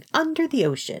staying under the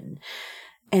ocean.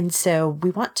 And so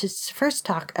we want to first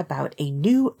talk about a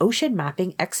new ocean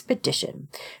mapping expedition,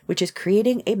 which is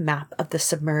creating a map of the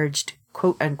submerged,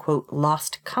 quote-unquote,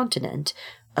 lost continent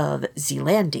of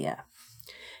Zealandia.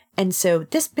 And so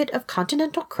this bit of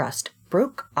continental crust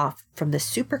broke off from the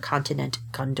supercontinent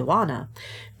Gondwana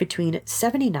between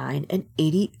 79 and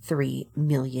 83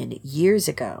 million years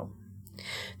ago.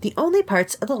 The only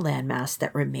parts of the landmass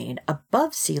that remain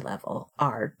above sea level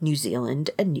are New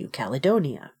Zealand and New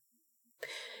Caledonia.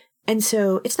 And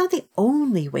so it's not the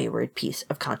only wayward piece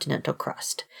of continental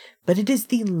crust, but it is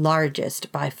the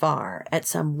largest by far at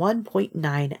some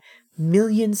 1.9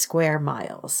 million square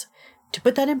miles. To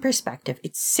put that in perspective,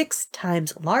 it's 6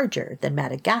 times larger than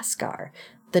Madagascar,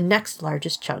 the next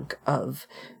largest chunk of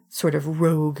sort of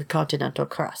rogue continental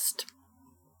crust.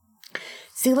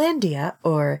 Zealandia,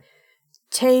 or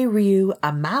Te Reo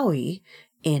a Maui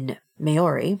in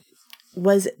Maori,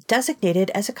 was designated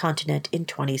as a continent in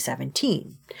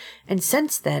 2017, and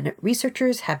since then,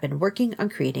 researchers have been working on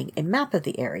creating a map of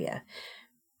the area.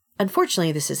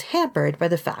 Unfortunately, this is hampered by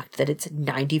the fact that it's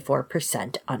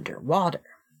 94% underwater.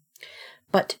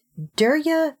 But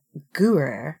Durya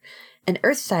Gurer, an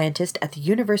earth scientist at the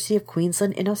University of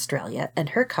Queensland in Australia, and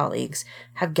her colleagues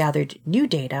have gathered new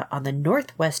data on the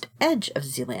northwest edge of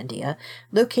Zealandia,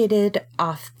 located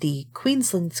off the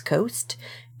Queensland's coast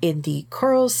in the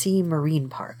Coral Sea Marine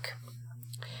Park.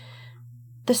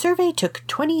 The survey took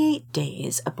 28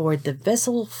 days aboard the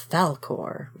vessel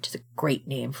Falkor, which is a great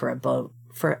name for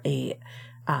a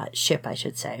ship, I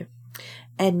should say,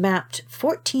 and mapped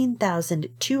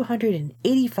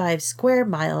 14,285 square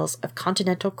miles of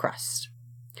continental crust.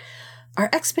 Our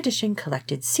expedition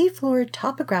collected seafloor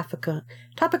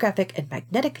topographic and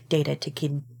magnetic data to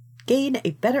gain a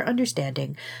better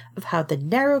understanding of how the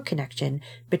narrow connection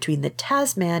between the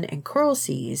Tasman and Coral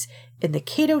Seas in the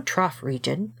Cato Trough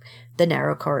region, the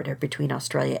narrow corridor between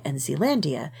Australia and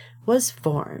Zealandia, was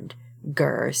formed,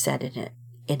 Gurer said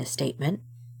in a statement.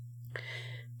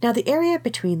 Now, the area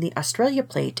between the Australia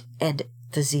Plate and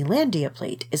the Zealandia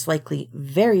Plate is likely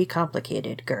very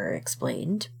complicated, Gurer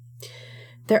explained.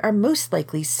 There are most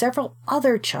likely several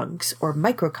other chunks or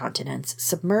microcontinents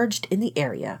submerged in the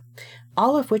area,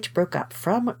 all of which broke up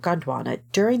from Gondwana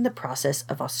during the process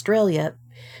of Australia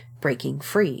breaking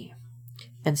free.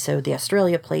 And so the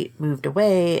Australia Plate moved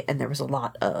away, and there was a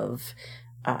lot of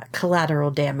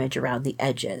collateral damage around the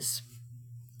edges.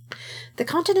 The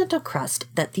continental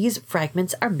crust that these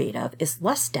fragments are made of is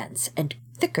less dense and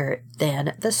thicker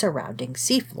than the surrounding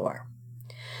seafloor.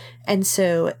 And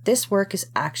so this work is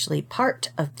actually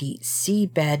part of the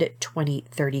Seabed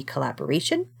 2030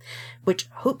 collaboration, which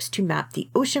hopes to map the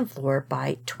ocean floor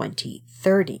by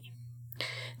 2030.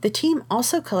 The team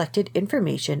also collected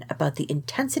information about the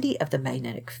intensity of the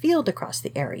magnetic field across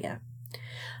the area.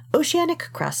 Oceanic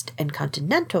crust and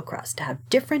continental crust have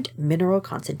different mineral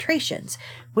concentrations,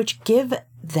 which give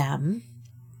them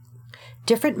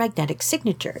different magnetic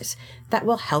signatures that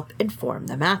will help inform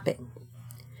the mapping.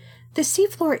 The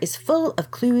seafloor is full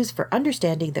of clues for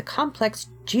understanding the complex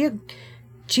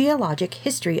geologic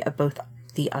history of both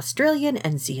the Australian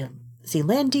and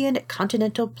Zealandian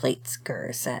continental plates,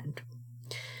 Gurer said.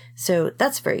 So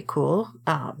that's very cool.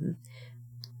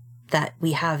 That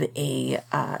we have a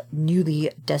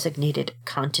newly designated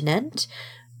continent,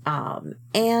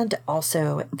 and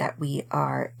also that we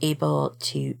are able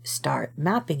to start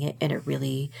mapping it in a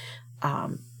really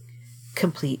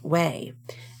complete way.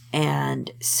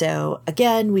 And so,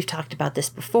 again, we've talked about this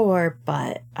before,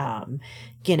 but,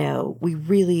 we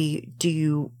really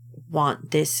do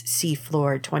want this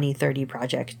Seafloor 2030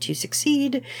 project to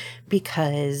succeed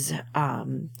because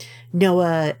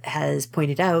NOAA has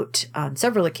pointed out on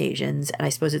several occasions, and I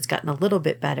suppose it's gotten a little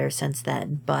bit better since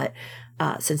then, but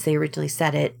since they originally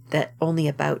said it, that only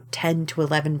about 10 to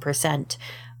 11%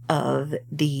 of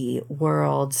the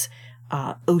world's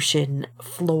ocean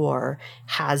floor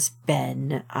has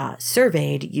been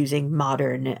surveyed using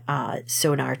modern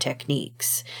sonar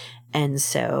techniques. And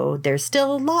so there's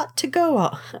still a lot to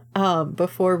go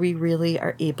before we really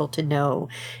are able to know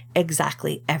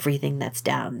exactly everything that's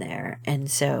down there.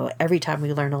 And so every time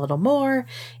we learn a little more,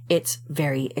 it's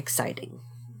very exciting.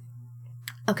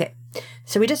 Okay,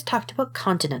 so we just talked about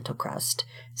continental crust.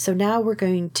 So now we're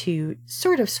going to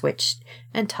sort of switch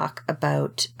and talk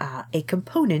about a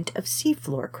component of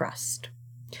seafloor crust.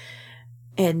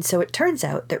 And so it turns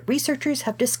out that researchers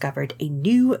have discovered a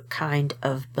new kind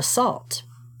of basalt.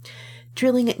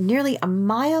 Drilling nearly a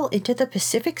mile into the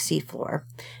Pacific seafloor,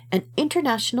 an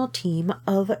international team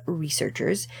of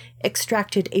researchers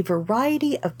extracted a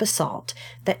variety of basalt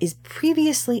that is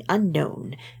previously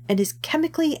unknown and is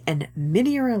chemically and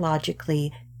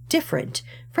mineralogically different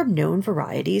from known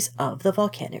varieties of the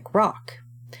volcanic rock.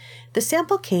 The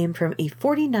sample came from a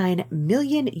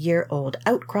 49-million-year-old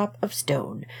outcrop of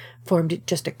stone formed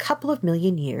just a couple of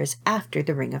million years after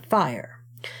the Ring of Fire,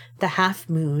 the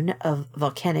half-moon of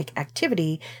volcanic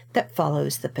activity that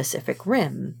follows the Pacific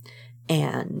Rim,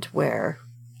 and where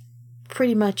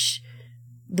pretty much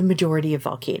the majority of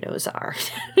volcanoes are.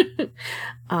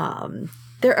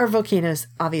 There are volcanoes,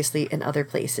 obviously, in other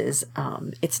places.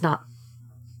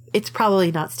 It's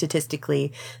probably not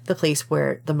statistically the place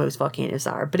where the most volcanoes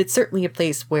are, but it's certainly a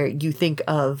place where you think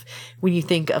of, when you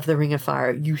think of the Ring of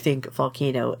Fire, you think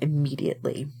volcano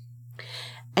immediately.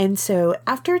 And so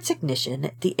after its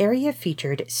ignition, the area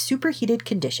featured superheated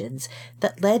conditions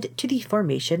that led to the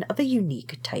formation of a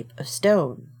unique type of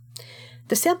stone.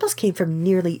 The samples came from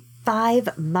nearly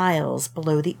 5 miles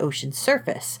below the ocean's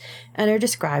surface and are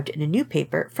described in a new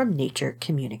paper from Nature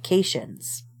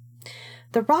Communications.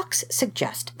 The rocks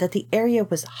suggest that the area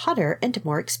was hotter and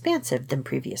more expansive than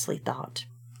previously thought.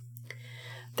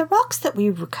 The rocks that we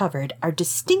recovered are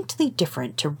distinctly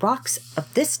different to rocks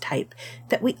of this type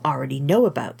that we already know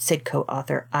about, said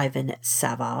co-author Ivan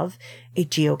Savov, a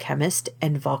geochemist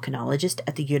and volcanologist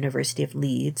at the University of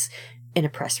Leeds, in a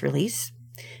press release.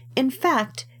 In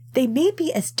fact, they may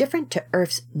be as different to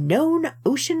Earth's known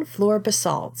ocean floor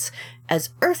basalts as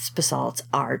Earth's basalts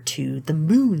are to the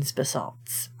Moon's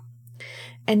basalts.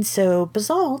 And so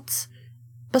basalts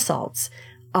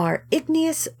are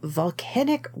igneous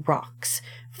volcanic rocks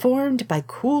formed by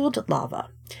cooled lava,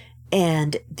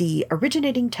 and the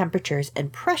originating temperatures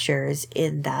and pressures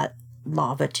in that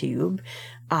lava tube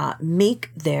make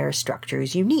their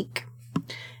structures unique.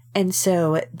 And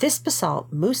so this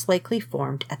basalt most likely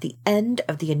formed at the end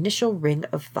of the initial Ring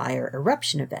of Fire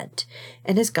eruption event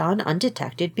and has gone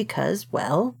undetected because,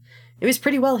 well, it was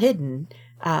pretty well hidden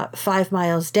 5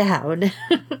 miles down.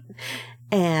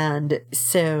 And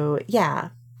so, yeah.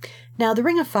 Now, the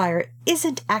Ring of Fire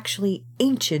isn't actually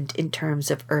ancient in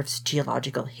terms of Earth's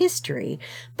geological history,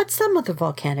 but some of the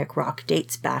volcanic rock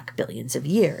dates back billions of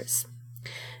years.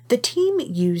 The team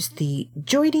used the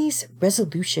JOIDES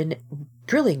Resolution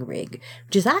drilling rig,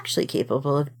 which is actually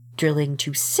capable of drilling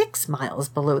to 6 miles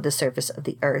below the surface of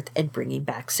the Earth and bringing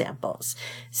back samples.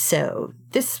 So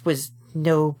this was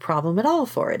no problem at all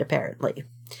for it, apparently.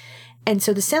 And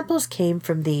so the samples came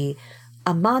from the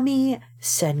Amami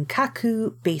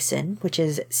Senkaku Basin, which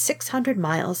is 600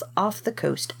 miles off the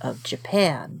coast of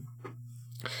Japan.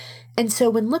 And so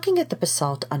when looking at the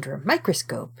basalt under a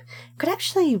microscope, it could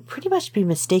actually pretty much be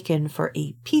mistaken for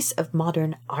a piece of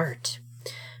modern art.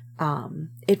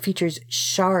 It features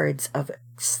shards of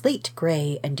slate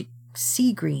gray and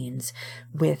sea greens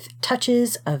with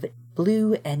touches of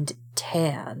blue and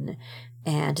tan,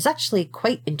 and it's actually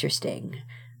quite interesting.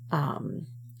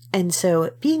 And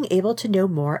so being able to know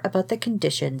more about the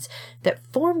conditions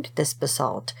that formed this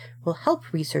basalt will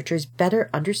help researchers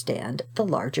better understand the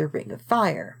larger Ring of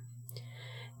Fire.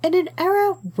 In an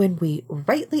era when we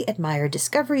rightly admire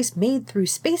discoveries made through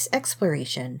space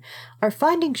exploration, our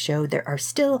findings show there are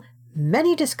still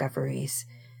many discoveries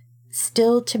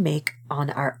still to make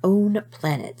on our own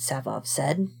planet, Savov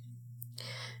said.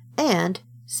 And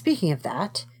speaking of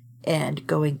that, and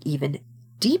going even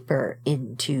deeper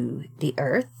into the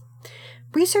Earth,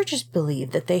 researchers believe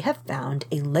that they have found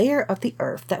a layer of the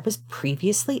Earth that was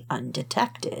previously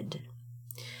undetected.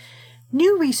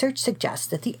 New research suggests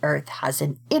that the Earth has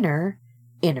an inner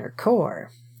core.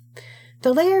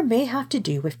 The layer may have to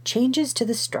do with changes to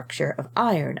the structure of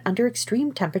iron under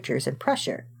extreme temperatures and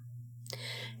pressure.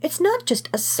 It's not just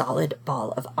a solid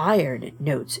ball of iron,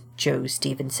 notes Joe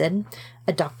Stevenson,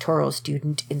 a doctoral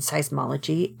student in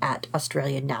seismology at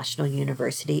Australian National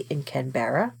University in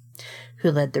Canberra,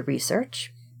 who led the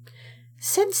research.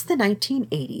 Since the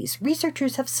 1980s,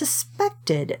 researchers have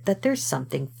suspected that there's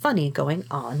something funny going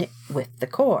on with the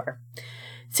core.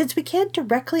 Since we can't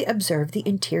directly observe the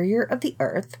interior of the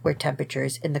Earth, where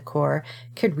temperatures in the core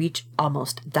can reach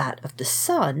almost that of the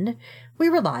sun, we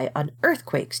rely on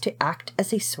earthquakes to act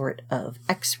as a sort of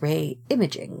X-ray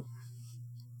imaging.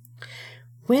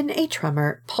 When a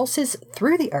tremor pulses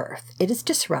through the Earth, it is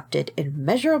disrupted in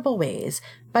measurable ways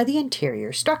by the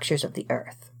interior structures of the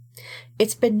Earth.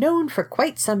 It's been known for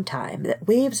quite some time that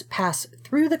waves pass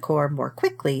through the core more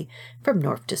quickly from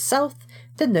north to south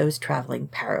than those traveling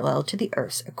parallel to the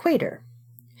Earth's equator.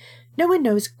 No one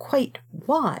knows quite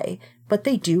why, but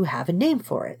they do have a name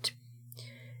for it.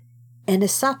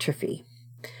 Anisotropy.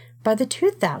 By the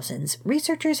 2000s,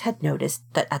 researchers had noticed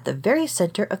that at the very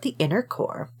center of the inner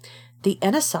core, the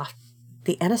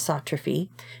anisotropy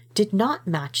did not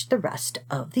match the rest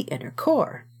of the inner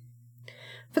core.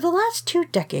 For the last 2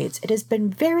 decades, it has been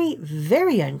very,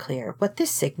 very unclear what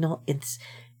this signal is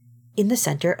in the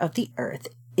center of the Earth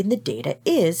in the data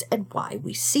is and why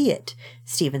we see it,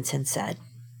 Stevenson said.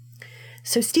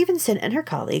 So Stevenson and her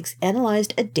colleagues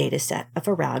analyzed a data set of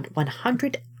around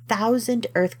 100,000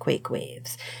 earthquake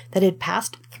waves that had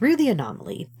passed through the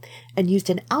anomaly and used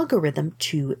an algorithm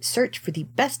to search for the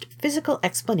best physical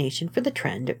explanation for the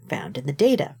trend found in the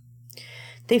data.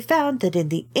 They found that in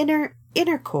the inner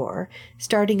core,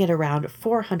 starting at around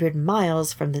 400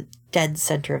 miles from the dead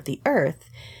center of the Earth,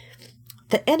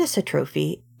 the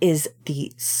anisotropy is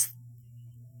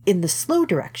in the slow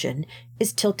direction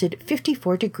is tilted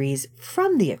 54 degrees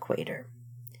from the equator.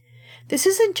 This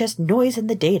isn't just noise in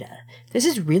the data. This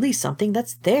is really something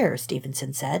that's there,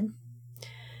 Stevenson said.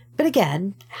 But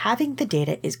again, having the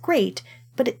data is great,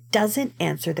 but it doesn't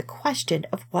answer the question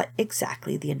of what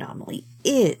exactly the anomaly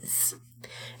is.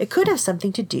 It could have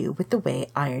something to do with the way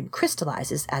iron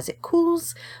crystallizes as it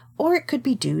cools, or it could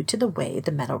be due to the way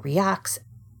the metal reacts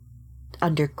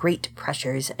under great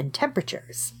pressures and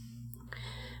temperatures.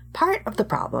 Part of the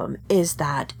problem is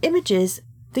that the images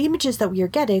that we are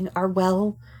getting are,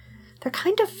 well, they're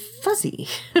kind of fuzzy.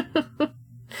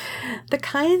 The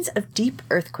kinds of deep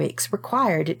earthquakes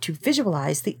required to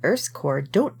visualize the Earth's core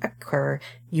don't occur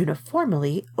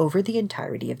uniformly over the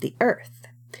entirety of the Earth.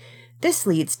 This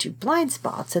leads to blind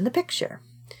spots in the picture.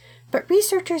 But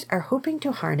researchers are hoping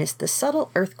to harness the subtle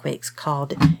earthquakes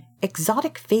called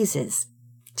exotic phases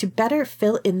to better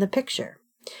fill in the picture.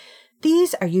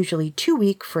 These are usually too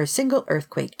weak for a single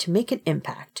earthquake to make an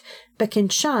impact, but can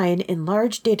shine in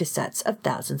large data sets of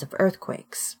thousands of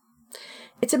earthquakes.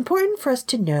 It's important for us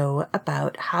to know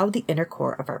about how the inner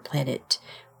core of our planet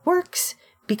works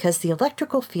because the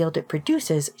electrical field it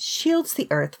produces shields the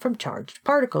Earth from charged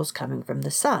particles coming from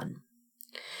the sun.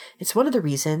 It's one of the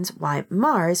reasons why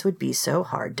Mars would be so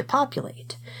hard to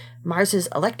populate. Mars's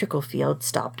electrical field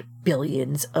stopped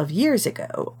billions of years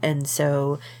ago, and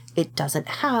so it doesn't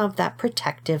have that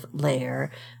protective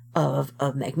layer of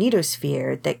a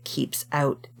magnetosphere that keeps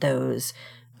out those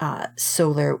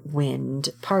solar wind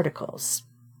particles.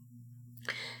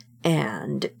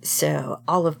 And so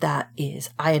all of that is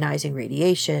ionizing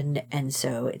radiation, and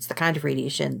so it's the kind of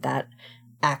radiation that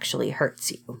actually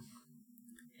hurts you.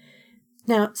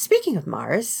 Now, speaking of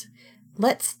Mars,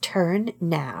 let's turn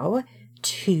now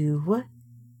to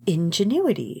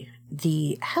Ingenuity,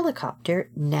 the helicopter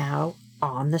now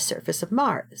on the surface of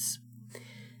Mars.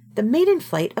 The maiden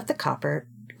flight of the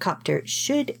copter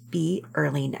should be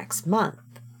early next month.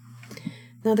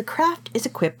 Now, the craft is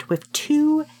equipped with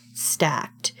 2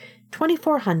 stacked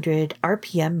 2400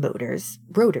 RPM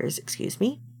rotors,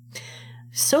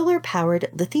 solar-powered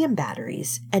lithium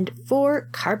batteries, and 4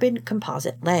 carbon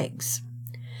composite legs.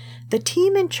 The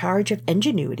team in charge of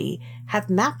Ingenuity have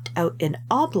mapped out an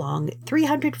oblong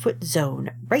 300-foot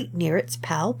zone right near its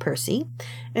pal Percy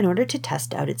in order to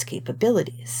test out its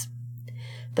capabilities.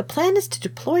 The plan is to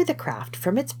deploy the craft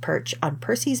from its perch on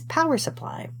Percy's power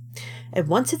supply, and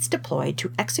once it's deployed,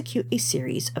 to execute a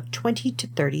series of 20 to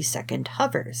 30-second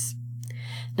hovers.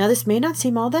 Now, this may not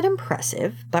seem all that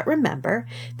impressive, but remember,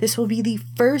 this will be the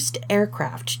first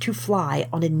aircraft to fly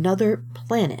on another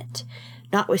planet,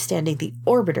 notwithstanding the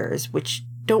orbiters, which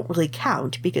don't really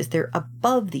count because they're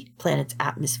above the planet's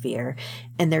atmosphere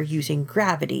and they're using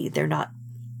gravity. They're not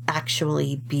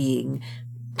actually being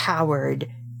powered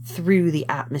through the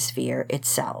atmosphere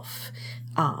itself.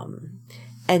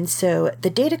 And so the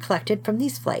data collected from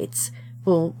these flights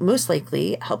will most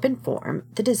likely help inform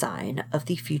the design of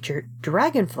the future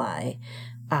Dragonfly,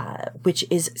 which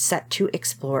is set to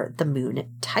explore the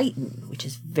moon Titan, which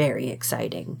is very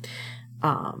exciting.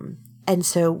 And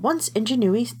so once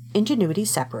Ingenuity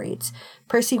separates,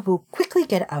 Percy will quickly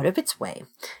get out of its way,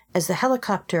 as the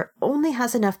helicopter only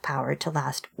has enough power to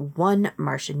last 1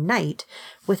 Martian night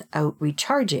without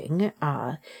recharging,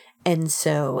 and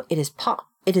so it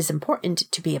is important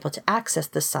to be able to access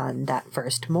the sun that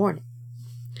first morning.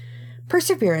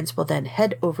 Perseverance will then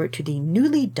head over to the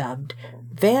newly dubbed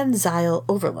Van Zyl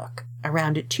Overlook,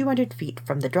 around 200 feet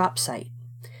from the drop site.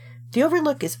 The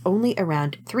overlook is only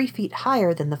around 3 feet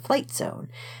higher than the flight zone,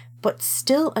 but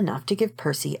still enough to give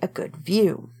Percy a good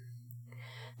view.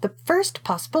 The first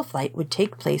possible flight would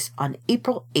take place on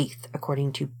April 8th,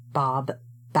 according to Bob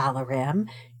Balaram,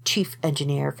 chief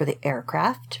engineer for the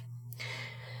aircraft.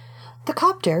 The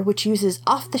copter, which uses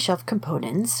off-the-shelf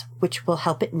components, which will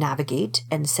help it navigate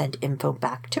and send info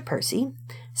back to Percy,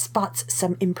 spots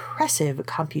some impressive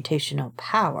computational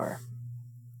power.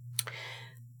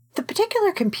 The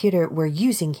particular computer we're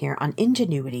using here on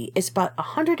Ingenuity is about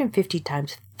 150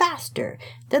 times faster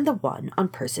than the one on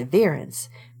Perseverance,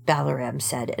 Balaram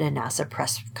said in a NASA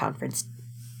press conference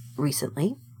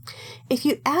recently. If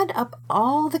you add up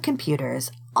all the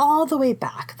computers all the way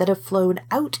back that have flown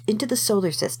out into the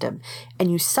solar system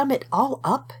and you sum it all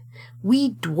up,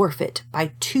 we dwarf it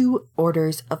by 2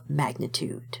 orders of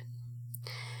magnitude.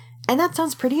 And that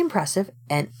sounds pretty impressive,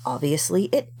 and obviously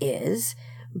it is,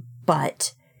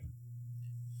 but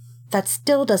that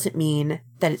still doesn't mean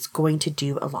that it's going to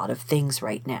do a lot of things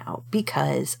right now,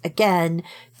 because, again,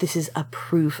 this is a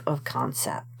proof of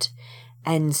concept.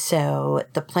 And so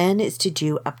the plan is to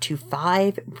do up to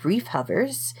 5 brief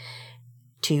hovers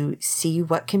to see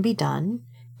what can be done,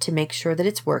 to make sure that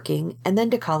it's working, and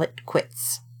then to call it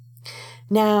quits.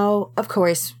 Now, of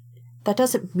course, that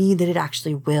doesn't mean that it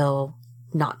actually will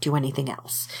not do anything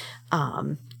else.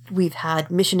 We've had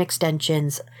mission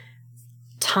extensions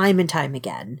time and time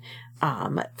again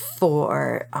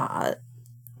for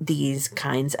these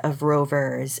kinds of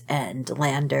rovers and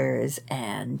landers,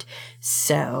 and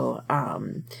so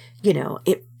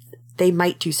they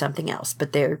might do something else,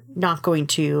 but they're not going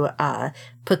to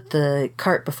put the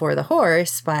cart before the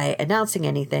horse by announcing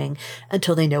anything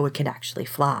until they know it can actually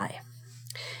fly.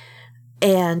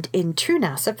 And in true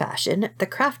NASA fashion, the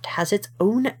craft has its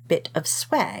own bit of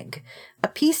swag, a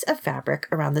piece of fabric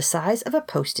around the size of a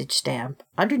postage stamp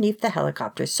underneath the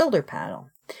helicopter's solar panel.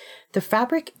 The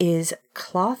fabric is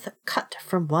cloth cut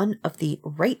from one of the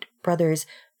Wright brothers'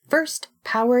 first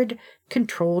powered,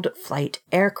 controlled flight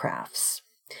aircrafts.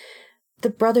 The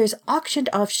brothers auctioned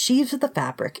off sheaves of the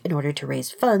fabric in order to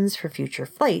raise funds for future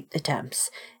flight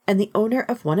attempts, and the owner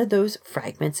of one of those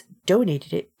fragments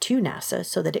donated it to NASA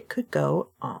so that it could go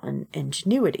on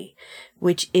Ingenuity,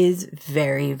 which is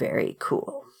very, very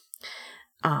cool.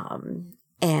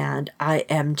 And I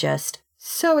am just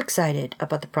so excited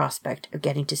about the prospect of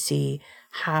getting to see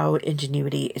how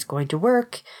Ingenuity is going to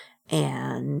work.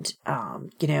 And,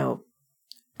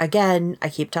 again, I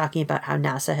keep talking about how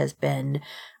NASA has been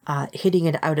hitting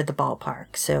it out of the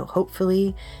ballpark. So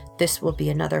hopefully this will be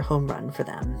another home run for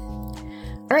them.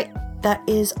 All right, that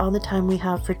is all the time we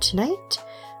have for tonight.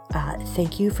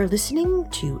 Thank you for listening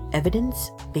to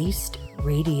Evidence-Based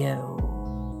Radio.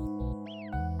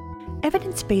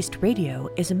 Evidence-Based Radio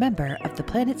is a member of the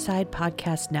PlanetSide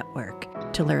Podcast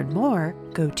Network. To learn more,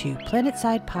 go to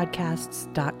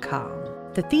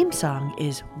planetsidepodcasts.com. The theme song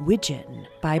is Widgeon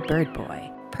by Birdboy.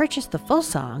 Purchase the full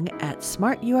song at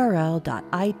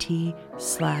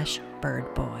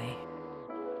smarturl.it/birdboy.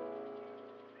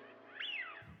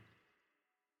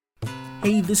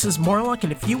 Hey, this is Morlock,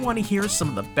 and if you want to hear some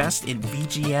of the best in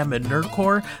VGM and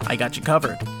nerdcore, I got you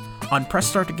covered. On Press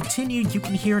Start to Continue, you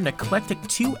can hear an eclectic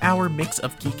 2-hour mix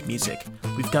of geek music.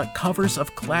 We've got covers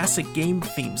of classic game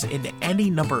themes in any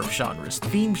number of genres,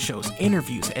 theme shows,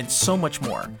 interviews, and so much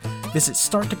more. Visit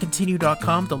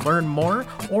starttocontinue.com to learn more,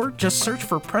 or just search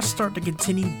for Press Start to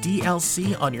Continue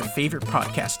DLC on your favorite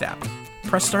podcast app.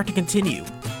 Press Start to Continue,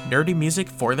 nerdy music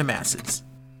for the masses.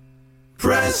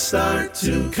 Press Start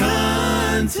to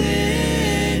Continue.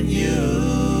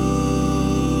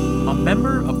 A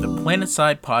member of the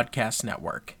PlanetSide Podcast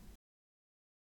Network.